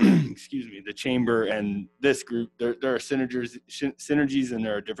like excuse me, the chamber and this group, there are synergies and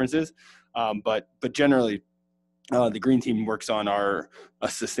there are differences, but generally the Green Team works on a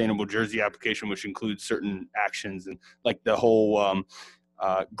sustainable Jersey application, which includes certain actions, and like the whole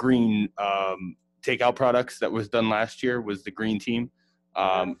green takeout products that was done last year was the Green Team.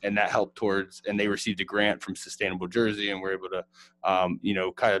 And that helped towards, and they received a grant from Sustainable Jersey, and we're able to,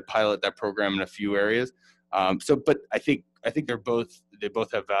 kind of pilot that program in a few areas. But I think they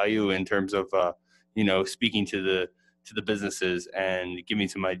both have value in terms of, speaking to the businesses and giving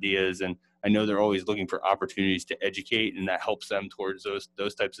some ideas. And I know they're always looking for opportunities to educate, and that helps them towards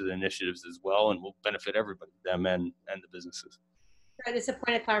those types of initiatives as well, and will benefit everybody, them and the businesses. This is a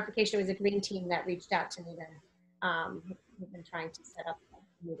point of clarification. It was a green team that reached out to me then. We've been trying to set up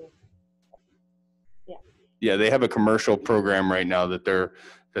a meeting. Yeah, they have a commercial program right now that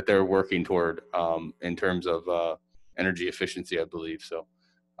they're working toward in terms of energy efficiency, I believe. So,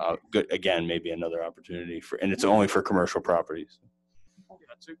 good. Again, maybe another opportunity and it's only for commercial properties.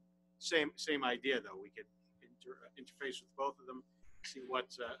 Yeah, same idea though. We could interface with both of them, see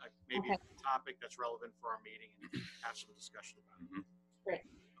what's maybe a topic that's relevant for our meeting, and have some discussion about it. Great.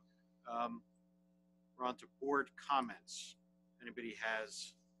 We're on to board comments. Anybody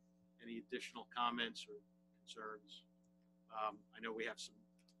has any additional comments or concerns? I know we have some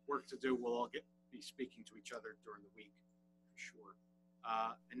work to do. We'll all be speaking to each other during the week, for sure.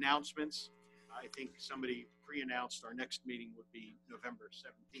 Announcements. I think somebody pre-announced our next meeting would be November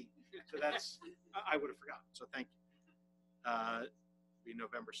 17th. So that's, I would have forgotten. So thank you. Be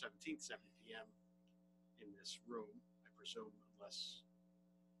November 17th, 7 p.m. in this room, I presume, unless,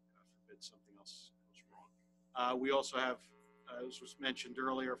 God forbid, something else goes wrong. We also have, as was mentioned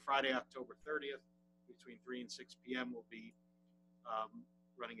earlier, Friday, October 30th, between 3 and 6 p.m. we'll be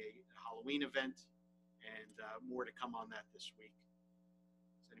running a Halloween event, and more to come on that this week.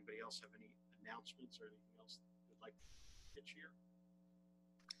 Does anybody else have any announcements or anything else they'd like to pitch here?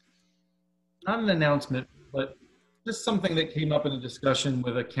 Not an announcement, but just something that came up in a discussion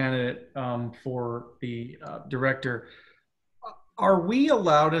with a candidate for the director. Are we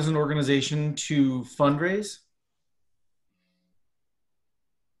allowed as an organization to fundraise?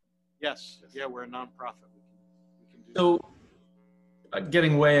 Yes. Yeah, we're a nonprofit. We can do so.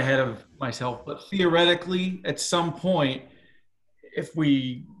 Getting way ahead of myself, but theoretically, at some point, if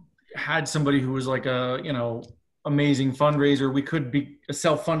we had somebody who was like a amazing fundraiser, we could be a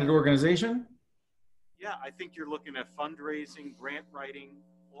self-funded organization. Yeah, I think you're looking at fundraising, grant writing,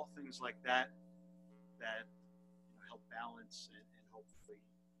 all things like that help balance and hopefully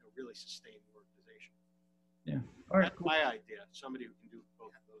really sustain the organization. Yeah, all right. That's my idea. Somebody who can do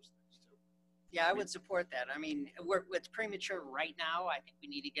both of those things too. Yeah, I would support that. I mean, it's premature right now. I think we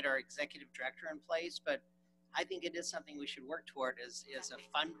need to get our executive director in place, but I think it is something we should work toward is a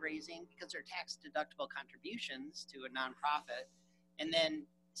fundraising, because they're tax deductible contributions to a nonprofit, and then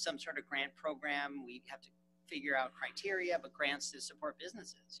some sort of grant program. We have to figure out criteria, but grants to support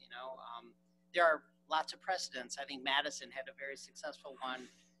businesses. There are lots of precedents. I think Madison had a very successful one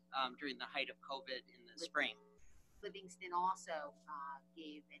during the height of COVID in the spring. Livingston also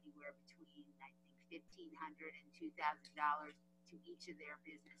gave anywhere between, I think, $1,500 and $2,000 to each of their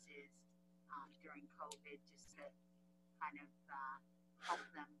businesses during COVID, just to kind of help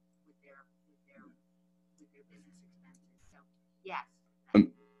them with their business expenses. So yes.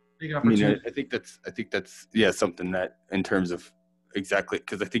 I mean, I think that's something that in terms of exactly,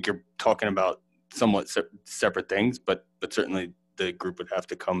 because I think you're talking about somewhat separate things, but certainly the group would have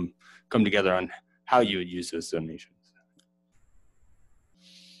to come together on how you would use those donations.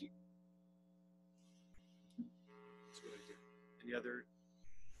 Any other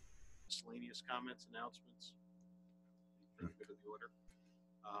miscellaneous comments, announcements? Anything good in the order?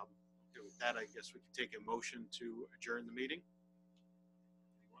 Okay, with that, I guess we can take a motion to adjourn the meeting.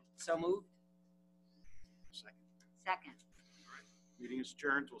 Anyone? So moved. Second. All right. Meeting is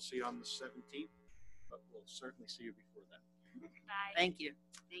adjourned. We'll see you on the 17th, but we'll certainly see you before then. Bye. Thank you.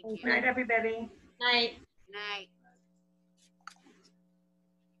 Thank Good you. night, everybody. Night. Good night.